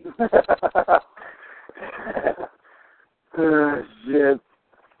me. Oh, shit.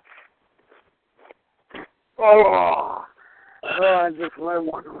 Oh, I just let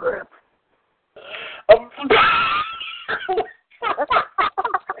one rip.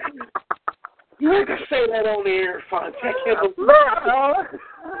 You have to say that on the air, Fonzie. I can't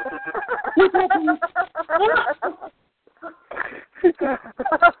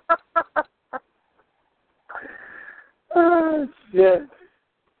Oh, shit.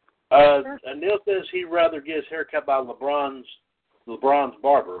 Neil says he'd rather get his hair cut by LeBron's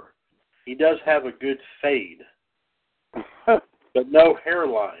barber. He does have a good fade, but no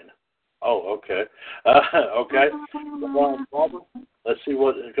hairline. Oh, okay. Okay. LeBron's barber. Let's see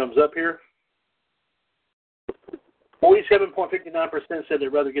what comes up here. 47.59% said they'd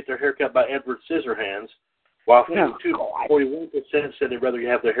rather get their hair cut by Edward Scissorhands, while 41% said they'd rather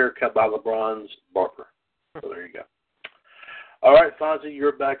have their hair cut by LeBron's barber. So there you go. All right, Fonzie,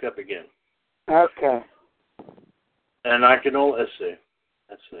 you're back up again. Okay. And I can only, let's see.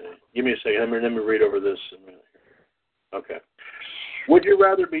 Give me a second. Let me read over this. Okay. Would you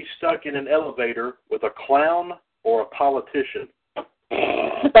rather be stuck in an elevator with a clown or a politician?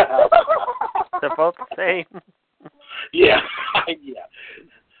 They're both the same. Yeah. Yeah.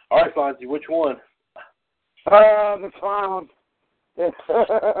 All right, Fonzie, which one? The clown.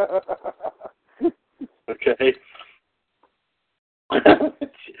 Okay.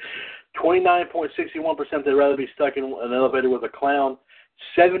 29.61% they'd rather be stuck in an elevator with a clown.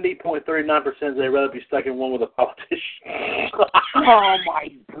 70.39% they'd rather be stuck in one with a politician. Oh, my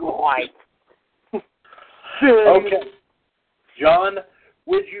God. Okay. John,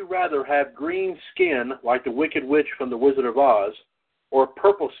 would you rather have green skin like the Wicked Witch from The Wizard of Oz or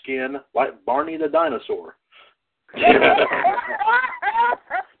purple skin like Barney the Dinosaur?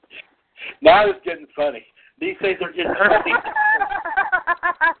 Now it's getting funny. These things are just...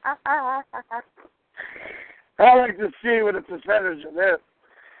 I like to see what the percentage of this.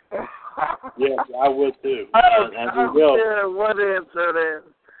 Yes, I would too. I don't care what answer it is.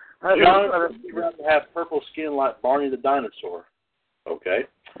 John, would you rather have purple skin like Barney the dinosaur? Okay.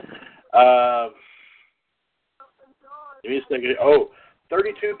 Give me a second.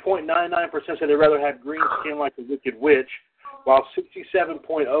 32.99% said they'd rather have green skin like the Wicked Witch, while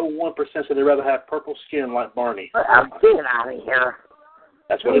 67.01% said they'd rather have purple skin like Barney. I'm getting out of here.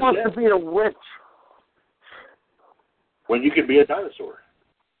 That's what Who it wants says. to be a witch? When you could be a dinosaur.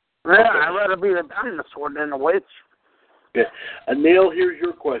 Yeah, I'd rather be a dinosaur than a witch. Okay. Neil, here's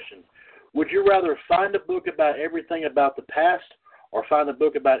your question. Would you rather find a book about everything about the past or find a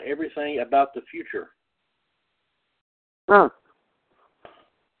book about everything about the future? Huh.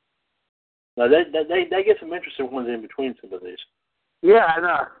 Now, they get some interesting ones in between some of these. Yeah, I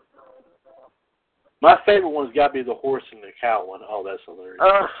know. My favorite one's got to be the horse and the cow one. Oh, that's hilarious.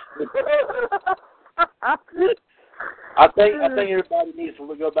 I think everybody needs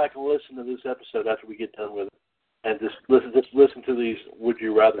to go back and listen to this episode after we get done with it, and just listen to these would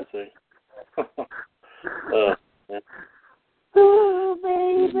you rather thing. Oh,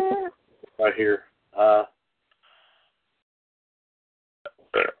 baby. Right here.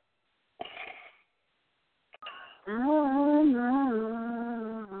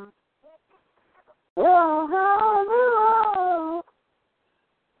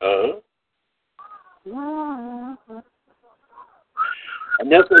 And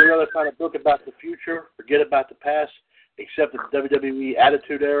never would rather find a book about the future, forget about the past, except the WWE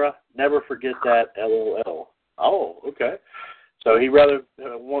Attitude Era. Never forget that, LOL. Oh, okay. So he'd rather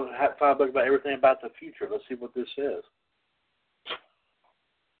want to find a book about everything about the future. Let's see what this says.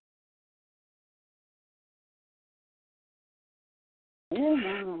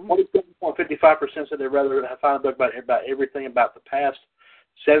 Mm-hmm. 47.55% said they'd rather find a book about everything about the past.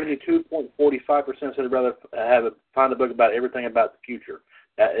 72.45% said they'd rather find a book about everything about the future.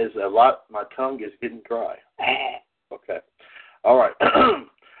 That is a lot. My tongue is getting dry. Okay. All right.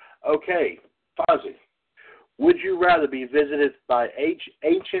 Okay. Fozzie, would you rather be visited by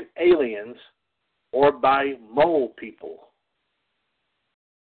ancient aliens or by mole people?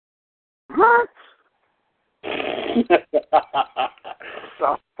 What?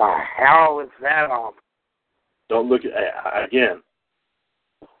 What the hell is that on? Don't look at again.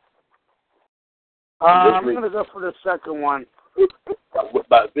 I'm going to go for the second one.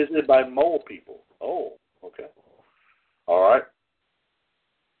 Visited by mole people. Oh, okay. All right.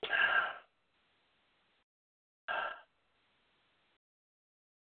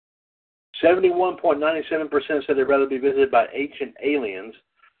 .97% said they'd rather be visited by ancient aliens,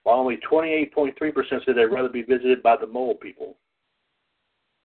 while only 28.3% said they'd rather be visited by the mole people.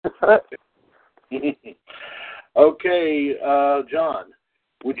 Okay, John,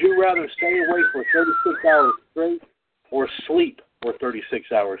 would you rather stay awake for 36 hours straight or sleep for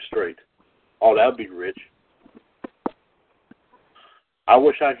 36 hours straight? Oh, that would be rich. I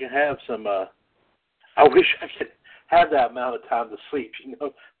wish I could have some, I wish I could have that amount of time to sleep,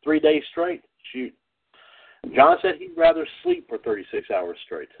 3 days straight. Shoot. John said he'd rather sleep for 36 hours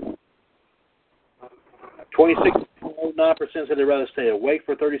straight. 26.09% said they'd rather stay awake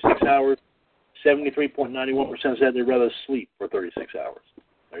for 36 hours. 73.91% said they'd rather sleep for 36 hours.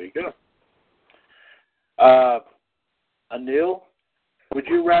 There you go. Anil, would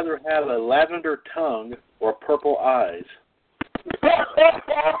you rather have a lavender tongue or purple eyes?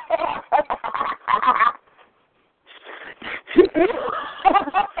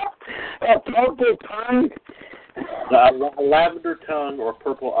 A purple tongue? A lavender tongue or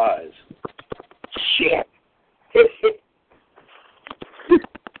purple eyes? Shit.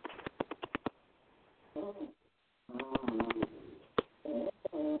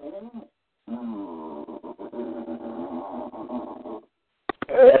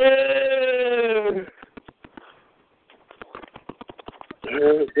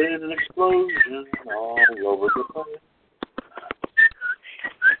 There's been an explosion all over the place.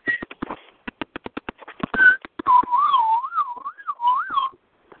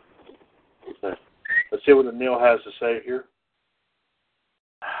 Let's see what Neil has to say here.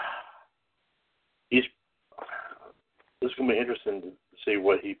 This is going to be interesting to see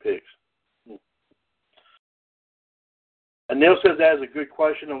what he picks. And Neil says that is a good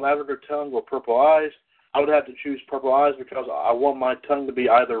question. A lavender tongue or purple eyes. I would have to choose purple eyes because I want my tongue to be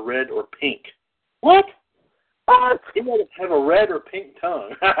either red or pink. What? He wants to have a red or pink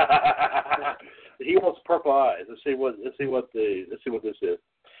tongue. He wants purple eyes. Let's see what this is.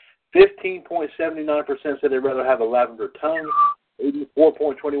 15.79% said they'd rather have a lavender tongue.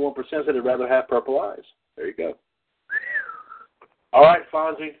 84.21% said they'd rather have purple eyes. There you go. All right,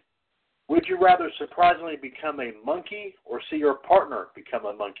 Fonzie. Would you rather surprisingly become a monkey or see your partner become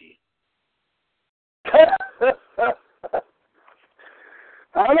a monkey? I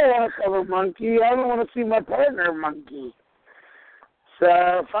don't want to become a monkey. I don't want to see my partner a monkey. So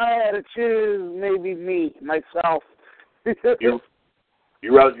if I had to choose, maybe me, myself.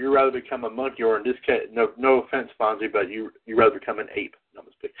 You rather become a monkey, or in this case, no offense, Fonzie, but you rather become an ape. No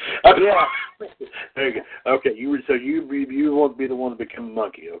mistake. Yeah. There you go. Okay, you won't be the one to become a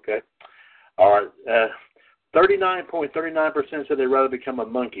monkey. Okay. All right. 39.39% said they'd rather become a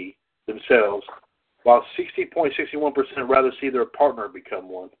monkey themselves, while 60.61% rather see their partner become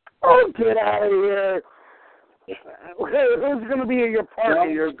one. Oh, get out of here! Yeah. Who's going to be your partner?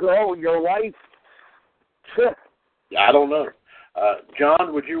 Your girl? Your wife? I don't know.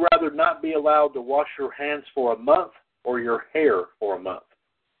 John, would you rather not be allowed to wash your hands for a month or your hair for a month?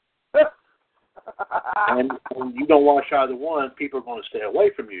 And when you don't wash either one, people are going to stay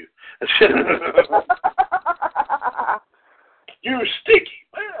away from you. You stinky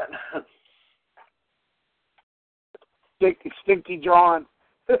man. Stinky John.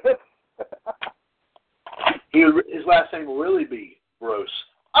 His last name will really be gross.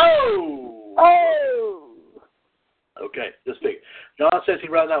 Oh! Okay, this big. John says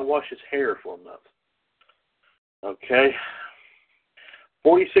he'd rather not wash his hair for a month. Okay.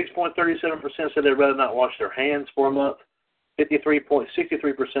 46.37% said they'd rather not wash their hands for a month.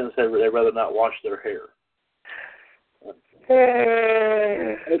 53.63% said they'd rather not wash their hair.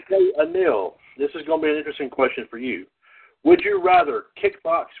 Okay, Anil, this is going to be an interesting question for you. Would you rather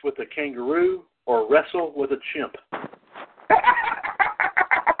kickbox with a kangaroo or wrestle with a chimp?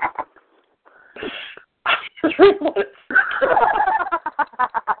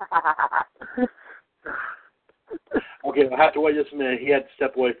 Okay, I'll have to wait just a minute. He had to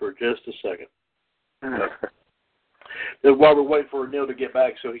step away for just a second. Then while we're waiting for Neil to get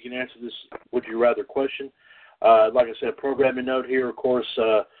back so he can answer this would you rather question, like I said, programming note here, of course,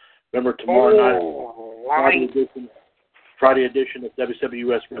 remember tomorrow night, Friday edition of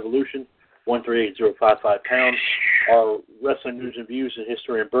WCWUS Revolution, 138055 pounds, our wrestling news and views and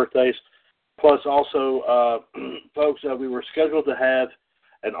history and birthdays. Plus also, folks, we were scheduled to have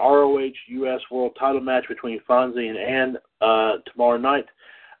an ROH U.S. World Title match between Fonzie and Ann tomorrow night.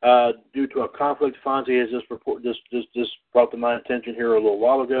 Due to a conflict, Fonzie has just brought to my attention here a little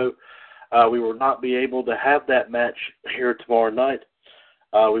while ago. We will not be able to have that match here tomorrow night.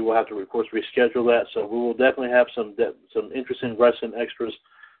 We will have to, of course, reschedule that. So we will definitely have some interesting wrestling extras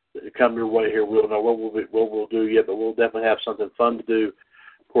that come your way here. We don't know what we'll do yet, but we'll definitely have something fun to do.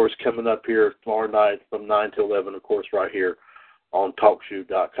 Of course, coming up here tomorrow night from 9 to 11, of course, right here on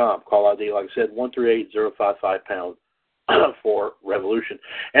TalkShoe.com. Call ID, like I said, 138055 pound for Revolution.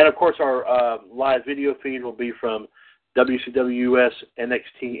 And, of course, our live video feed will be from WCWUS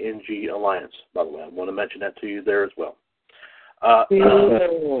NXT NG Alliance, by the way. I want to mention that to you there as well.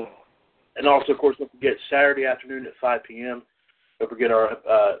 And also, of course, don't forget Saturday afternoon at 5 p.m. Don't forget our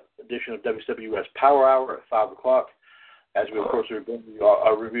edition of WCWUS Power Hour at 5 o'clock. As we, of course, are going to do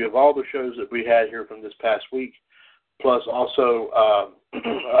a review of all the shows that we had here from this past week, plus also a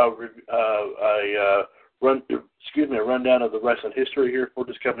rundown of the wrestling history here for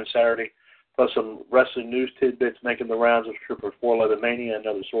this coming Saturday, plus some wrestling news tidbits making the rounds of Triple 411 Mania and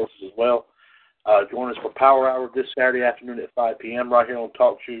other sources as well. Join us for Power Hour this Saturday afternoon at 5 p.m. right here on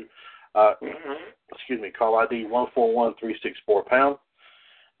Talk Shoe. Call ID 141364 pound.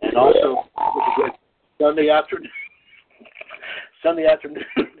 And also, Sunday afternoon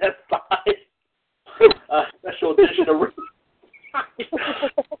at 5, special edition of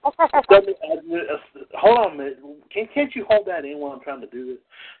hold on a minute. Can't you hold that in while I'm trying to do this?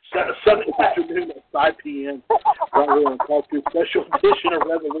 Sunday afternoon at 5 p.m. right here on Talk Shoe, special edition of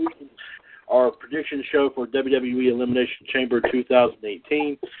Revolution, our prediction show for WWE Elimination Chamber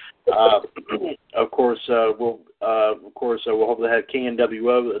 2018. Of course, we'll hopefully have King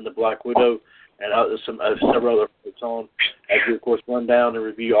NWO and the Black Widow and several other folks on as we, of course, run down and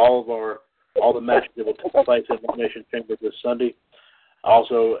review all the matches that will take place in Elimination Chamber this Sunday.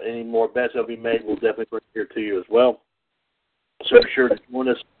 Also, any more bets that will be made, we'll definitely bring here to you as well. So be sure to join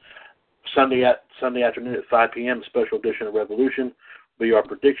us Sunday afternoon at 5 p.m. Special edition of Revolution will be our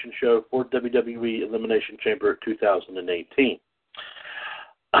prediction show for WWE Elimination Chamber 2018.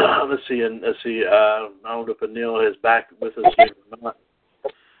 Let's see. I don't know if Anil is back with us here or not.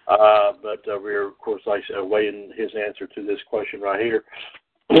 But we're, of course, like I said, waiting his answer to this question right here.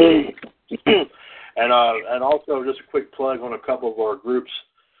 And also, just a quick plug on a couple of our groups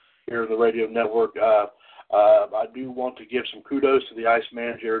here in the radio network. I do want to give some kudos to the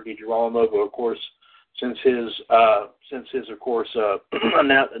Iceman, Jared DiGirolamo, who, of course, since his of course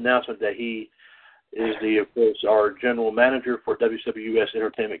announcement that he is of course our general manager for WCWUS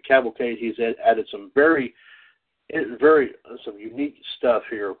Entertainment Cavalcade. He's added some very some unique stuff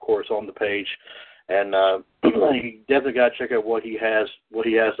here, of course, on the page, and you definitely got to check out what he has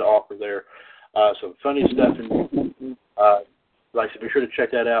to offer there. Some funny stuff, and like I said, be sure to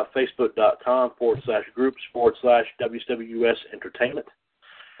check that out. Facebook.com/groups/WCWUS Entertainment,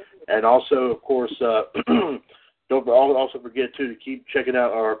 and also, of course, don't also forget to keep checking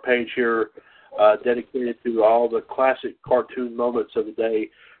out our page here, dedicated to all the classic cartoon moments of the day,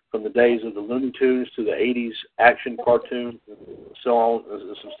 from the days of the Looney Tunes to the 80s action cartoons, and so on,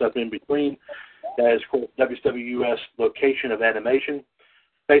 and some stuff in between. That is, of course, WCWUS Location of Animation.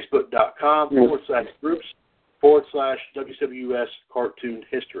 Facebook.com/groups/WCWUS Cartoon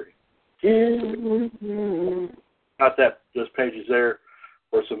History. Got those pages there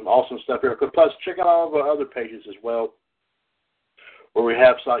for some awesome stuff here. Plus, check out all of our other pages as well, where we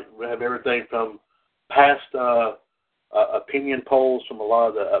have everything from past opinion polls from a lot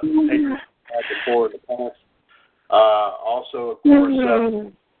of the pages we had before in the past. Also, of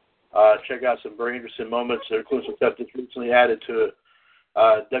course, check out some very interesting moments, including some stuff that's recently added to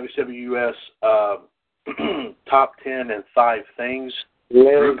WCWUS Top 10 and 5 Things.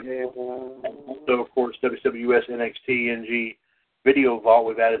 So, of course, WCWUS NXT NG Video Vault,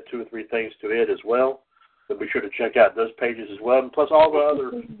 we've added 2 or 3 things to it as well. So be sure to check out those pages as well. And plus all the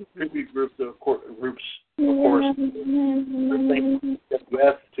other tribute groups, of course,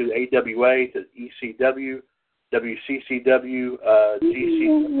 WWF to AWA to ECW, WCCW,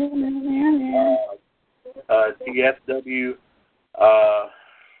 GCW, TFW,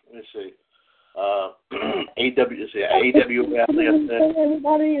 let's see, AWA,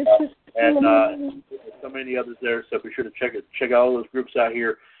 and so many others there. So be sure to check out all those groups out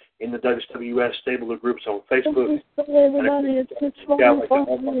here in the WCWUS stable of groups on Facebook.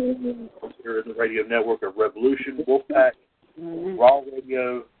 Here in the radio network of Revolution, Wolfpac, Raw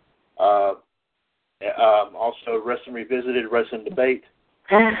Radio, also Wrestling Revisited, Wrestling Debate,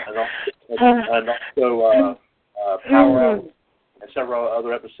 and also Power Hour, and several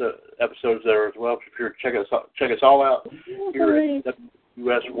other episodes there as well. Be sure to check us all out here at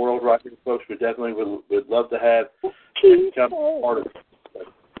WCWUS World right here, folks. We definitely would love to have you become part of it.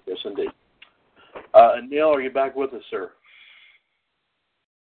 Yes, indeed. And Neil, are you back with us, sir?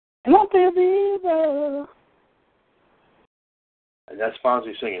 Hello, baby. And that's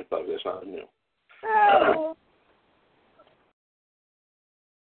Fonzie singing, folks. That's not Neil.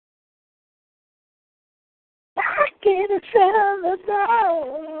 I can't tell the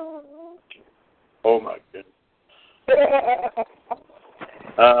dog. Oh, my goodness.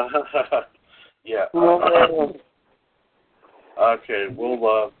 Yeah. Okay,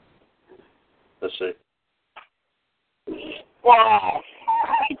 we'll, let's see. Wow.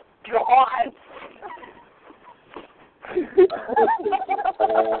 God.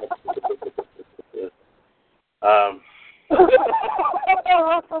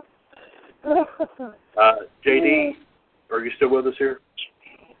 JD, are you still with us here?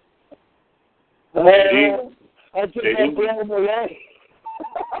 JD? What's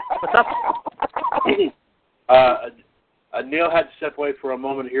up? Neil had to step away for a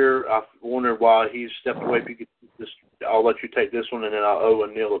moment here. I wondered why he stepped away. If you could just, I'll let you take this one, and then I'll owe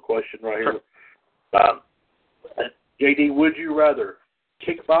Neil a question right here. JD, would you rather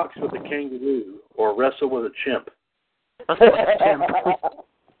kickbox with a kangaroo or wrestle with a chimp? Wrestle with a chimp.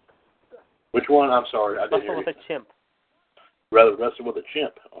 Which one? I'm sorry, I didn't hear you. Wrestle with a chimp. Rather wrestle with a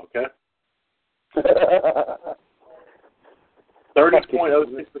chimp, okay?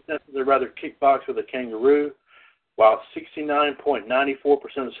 30.06% said they'd rather kickbox with a kangaroo, while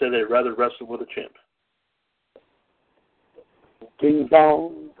 69.94% said they'd rather wrestle with a chimp. Ding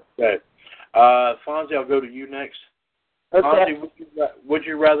dong. Okay. Fonzie, I'll go to you next. Okay. Fonzie, would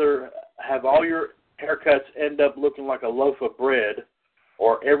you rather have all your haircuts end up looking like a loaf of bread,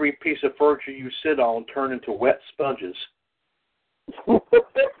 or every piece of furniture you sit on turn into wet sponges?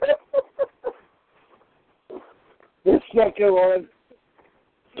 The second one.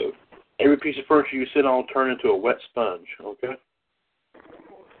 Every piece of furniture you sit on turn into a wet sponge, okay?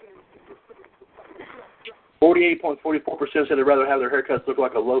 48.44% said they'd rather have their haircuts look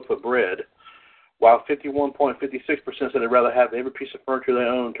like a loaf of bread, while 51.56% said they'd rather have every piece of furniture they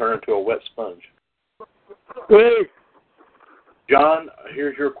own turn into a wet sponge. Great. John,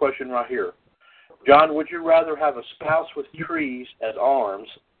 here's your question right here. John, would you rather have a spouse with trees as arms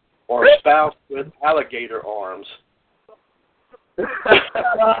or a spouse with alligator arms?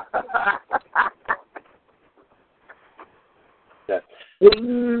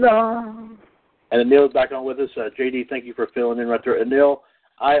 No. And Anil's back on with us. JD, thank you for filling in right there. Anil,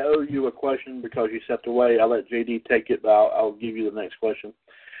 I owe you a question because you stepped away. I'll let JD take it, but I'll give you the next question.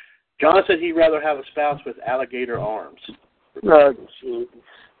 John said he'd rather have a spouse with alligator arms. Oh, jeez.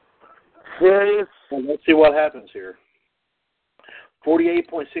 Serious? Well, let's see what happens here.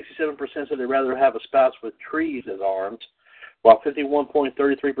 48.67% said they'd rather have a spouse with trees as arms, while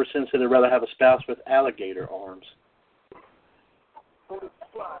 51.33% said they'd rather have a spouse with alligator arms.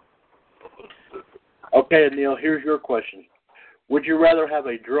 Okay, Neil, here's your question. Would you rather have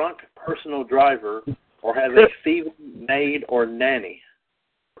a drunk personal driver or have a thieving maid or nanny?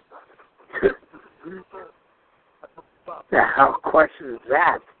 The hell question is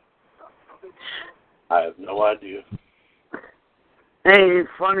that? I have no idea. Ain't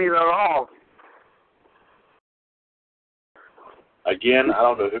funny at all. Again, I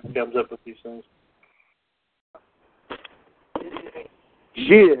don't know who comes up with these things.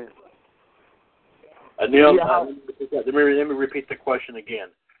 Yeah. Neil, let me repeat the question again.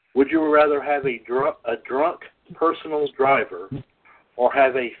 Would you rather have a drunk personal driver or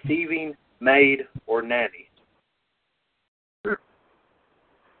have a thieving maid or nanny?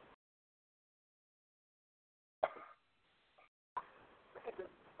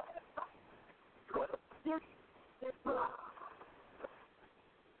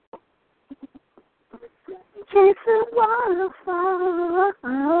 Jason Waterfall.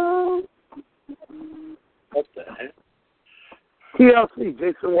 What the heck? TLC,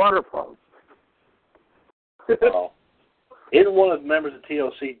 Jason Waterfall. Oh. Isn't one of the members of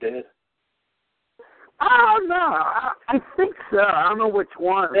TLC dead? Oh, no. I think so. I don't know which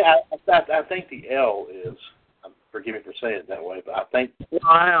one. Yeah, I think the L is. Forgive me for saying it that way, but I think.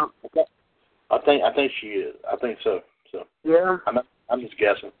 Wow. I think she is. I think so. So. Yeah. I'm just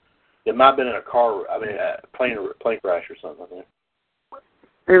guessing. It might have been in a plane crash or something. I think.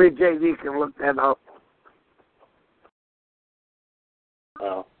 Maybe JD can look that up.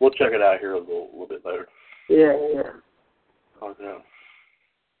 We'll check it out here a little bit later. Yeah. Okay.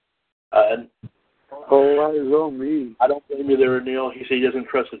 All eyes on me. I don't blame you there, Neil. He said he doesn't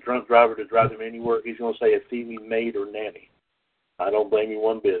trust a drunk driver to drive him anywhere. He's going to say a thieving maid or nanny. I don't blame you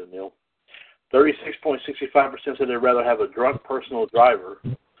one bit, Neil. 36.65% said they'd rather have a drunk personal driver.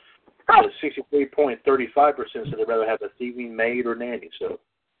 63.35% said they'd rather have a thieving maid or nanny. So,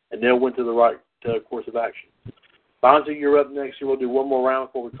 and Neil went to the right course of action. Bonzi, you're up next. We'll do one more round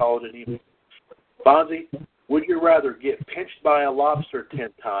before we call it an evening. Bonzi, would you rather get pinched by a lobster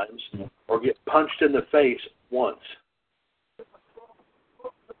 10 times or get punched in the face once?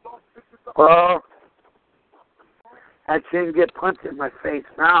 Well, I can't get punched in my face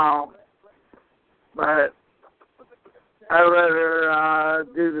now, but I'd rather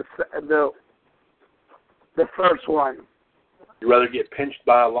do the first one. You'd rather get pinched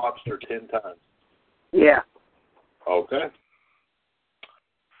by a lobster 10 times? Yeah. Okay.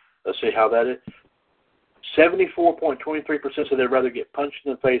 Let's see how that is. 74.23% said they'd rather get punched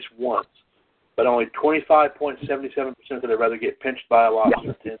in the face once, but only 25.77% said they'd rather get pinched by a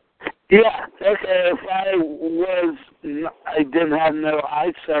lobster 10 times. Yeah. Okay. If I didn't have no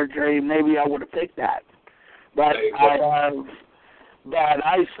eye surgery, maybe I would have picked that. But I have bad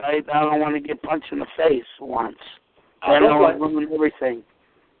eyesight. I don't want to get punched in the face once. I don't want to ruin everything.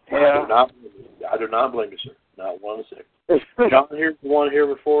 Yeah. I do not blame you, sir. Not one second. John, here's one here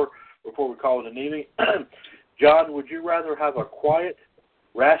before we call it an evening. John, would you rather have a quiet,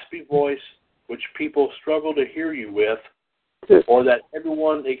 raspy voice which people struggle to hear you with, or that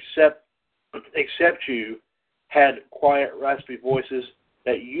everyone except you had quiet, raspy voices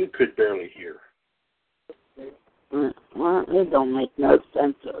that you could barely hear? Well, it don't make no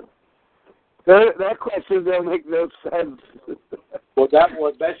sense. That question don't make no sense. Well,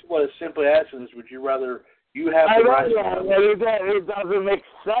 basically what it's simply asking is, would you rather you have the raspy voice? It doesn't make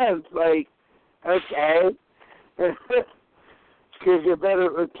sense. Like, okay. Because could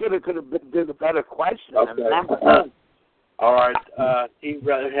have been a better question. Okay. All right. He'd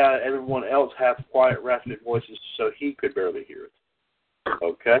rather have everyone else have quiet, raspy voices so he could barely hear it.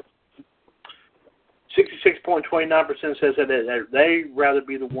 Okay. 66.29% says that they'd rather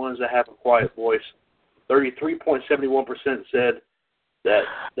be the ones that have a quiet voice. 33.71% said that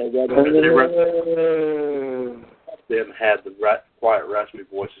they'd rather them had the quiet, raspy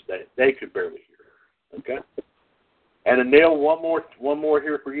voices that they could barely hear. Okay. And Neil, one more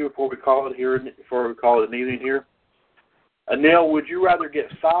here for you before we call it an evening here. Neil, would you rather get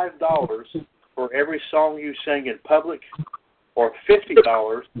 $5 for every song you sang in public, or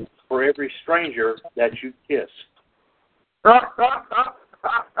 $50 for every stranger that you kiss? Oh,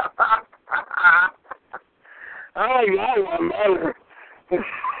 yeah,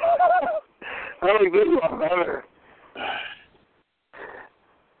 I like this one better.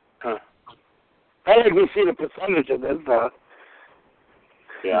 Huh. I like to see the percentage of this, though.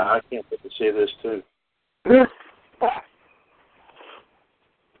 Yeah, I can't wait to see this, too.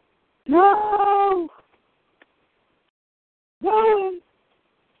 No! No!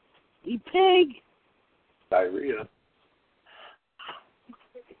 You pig! Diarrhea.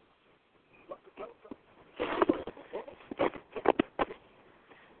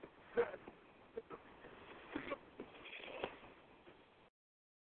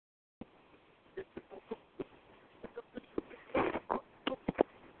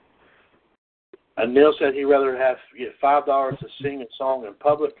 And Neil said he'd rather get $5 to sing a song in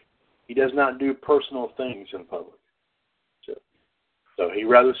public. He does not do personal things in public. So he'd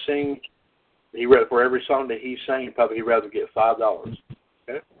rather sing. For every song that he sang in public, he'd rather get $5.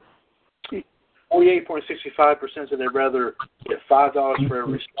 Okay. 48.65% said they'd rather get $5 for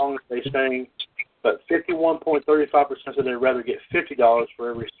every song that they sang, but 51.35% said they'd rather get $50 for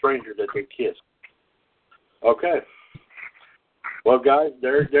every stranger that they kiss. Okay. Well, guys,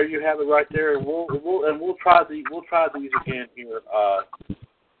 there you have it right there, and we'll try these again here.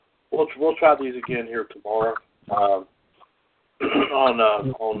 We'll try these again here tomorrow on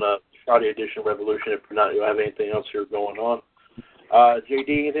Friday edition of Revolution. If not, you'll have anything else here going on. JD,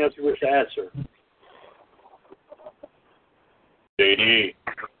 anything else you wish to add, sir? JD.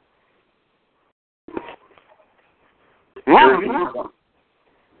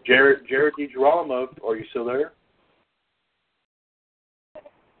 Jared DiGirolamo, are you still there?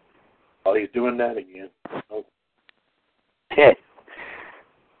 Oh, he's doing that again. Okay.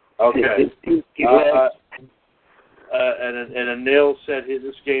 And Neil said this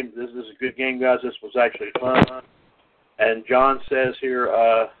is a good game, guys. This was actually fun. And John says here,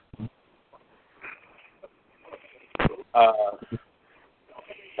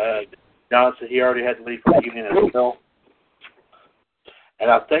 John said he already had to leave for the evening as well. And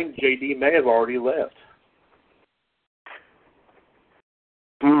I think JD may have already left.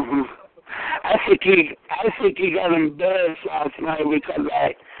 Mm-hmm. I think he got embarrassed last night because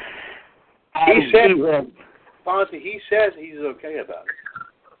he says he's okay about it.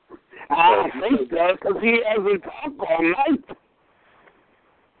 I think so, because he hasn't talked all night.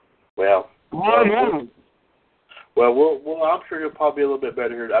 Well, I'm sure he'll probably be a little bit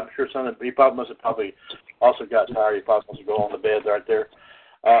better here. I'm sure he probably must have also got tired. He probably must have gone on the bed right there.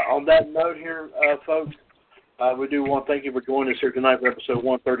 On that note here, folks, we do want to thank you for joining us here tonight for episode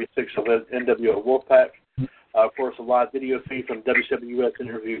 136 of NWO Wolfpac. Of course, a live video feed from WCWUS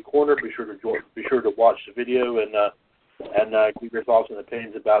Interview Corner. Be sure to watch the video and give your thoughts and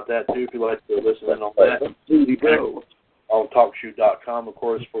opinions about that too. If you'd like to listen in on that, on TalkShoe.com, of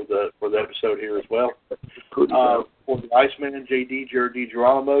course, for the episode here as well. For the Iceman, JD, Jared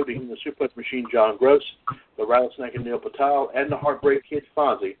DiGirolamo, the Human Suplex Machine, John Gross, the Rattlesnake and Neil Patel, and the Heartbreak Kid,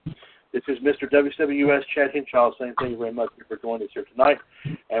 Fonzie. This is Mr. WCWUS, Chad Hinshaw, saying thank you very much for joining us here tonight.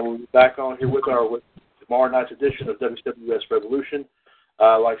 And we'll be back on here with tomorrow night's edition of WCWUS Revolution.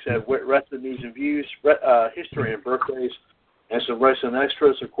 Like I said, wrestling news and views, history and birthdays, and some wrestling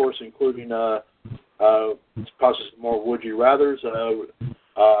extras, of course, including possibly some more Would You Rathers.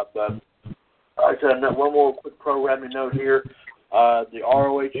 But like I said, one more quick programming note here. The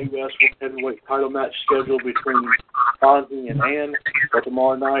ROH US Heavyweight title match scheduled between Fonzie and Ann for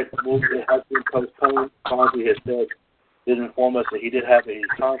tomorrow night it has been postponed. Fonzie has said, did inform us that he did have a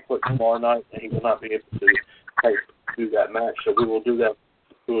conflict tomorrow night and he will not be able to do that match. So we will do that.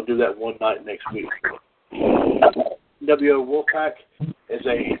 We will do that one night next week. NWO Wolfpac is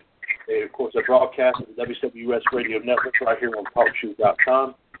of course, a broadcast of the WCWUS Radio Network right here on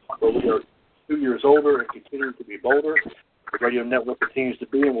TalkShoe.com, where we are 2 years older and continuing to be bolder. The radio network continues to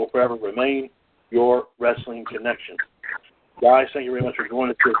be and will forever remain your wrestling connection. Guys, thank you very much for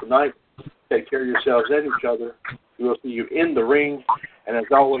joining us here tonight. Take care of yourselves and each other. We will see you in the ring. And as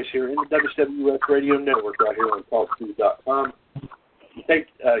always, here in the WCWUS Radio Network right here on TalkShoe.com.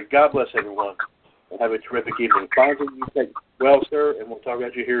 God bless everyone. And have a terrific evening. Fonzie, you take well, sir, and we'll talk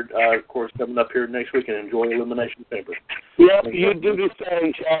about you here, of course, coming up here next week and enjoy Elimination Chamber. Yeah, you do the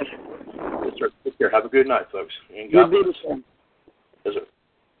same, Chad. Yes, sir. Take care. Have a good night, folks. And God bless. Do the same. Yes, sir.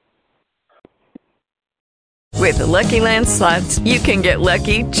 With the Lucky Land Slots, you can get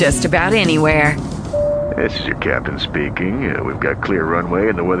lucky just about anywhere. This is your captain speaking. We've got clear runway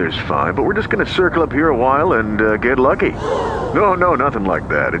and the weather's fine, but we're just going to circle up here a while and get lucky. No, nothing like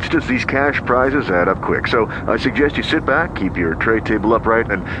that. It's just these cash prizes add up quick. So I suggest you sit back, keep your tray table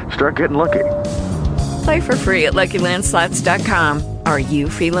upright, and start getting lucky. Play for free at LuckyLandSlots.com. Are you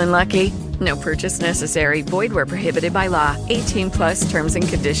feeling lucky? No purchase necessary. Void where prohibited by law. 18+ terms and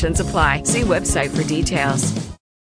conditions apply. See website for details.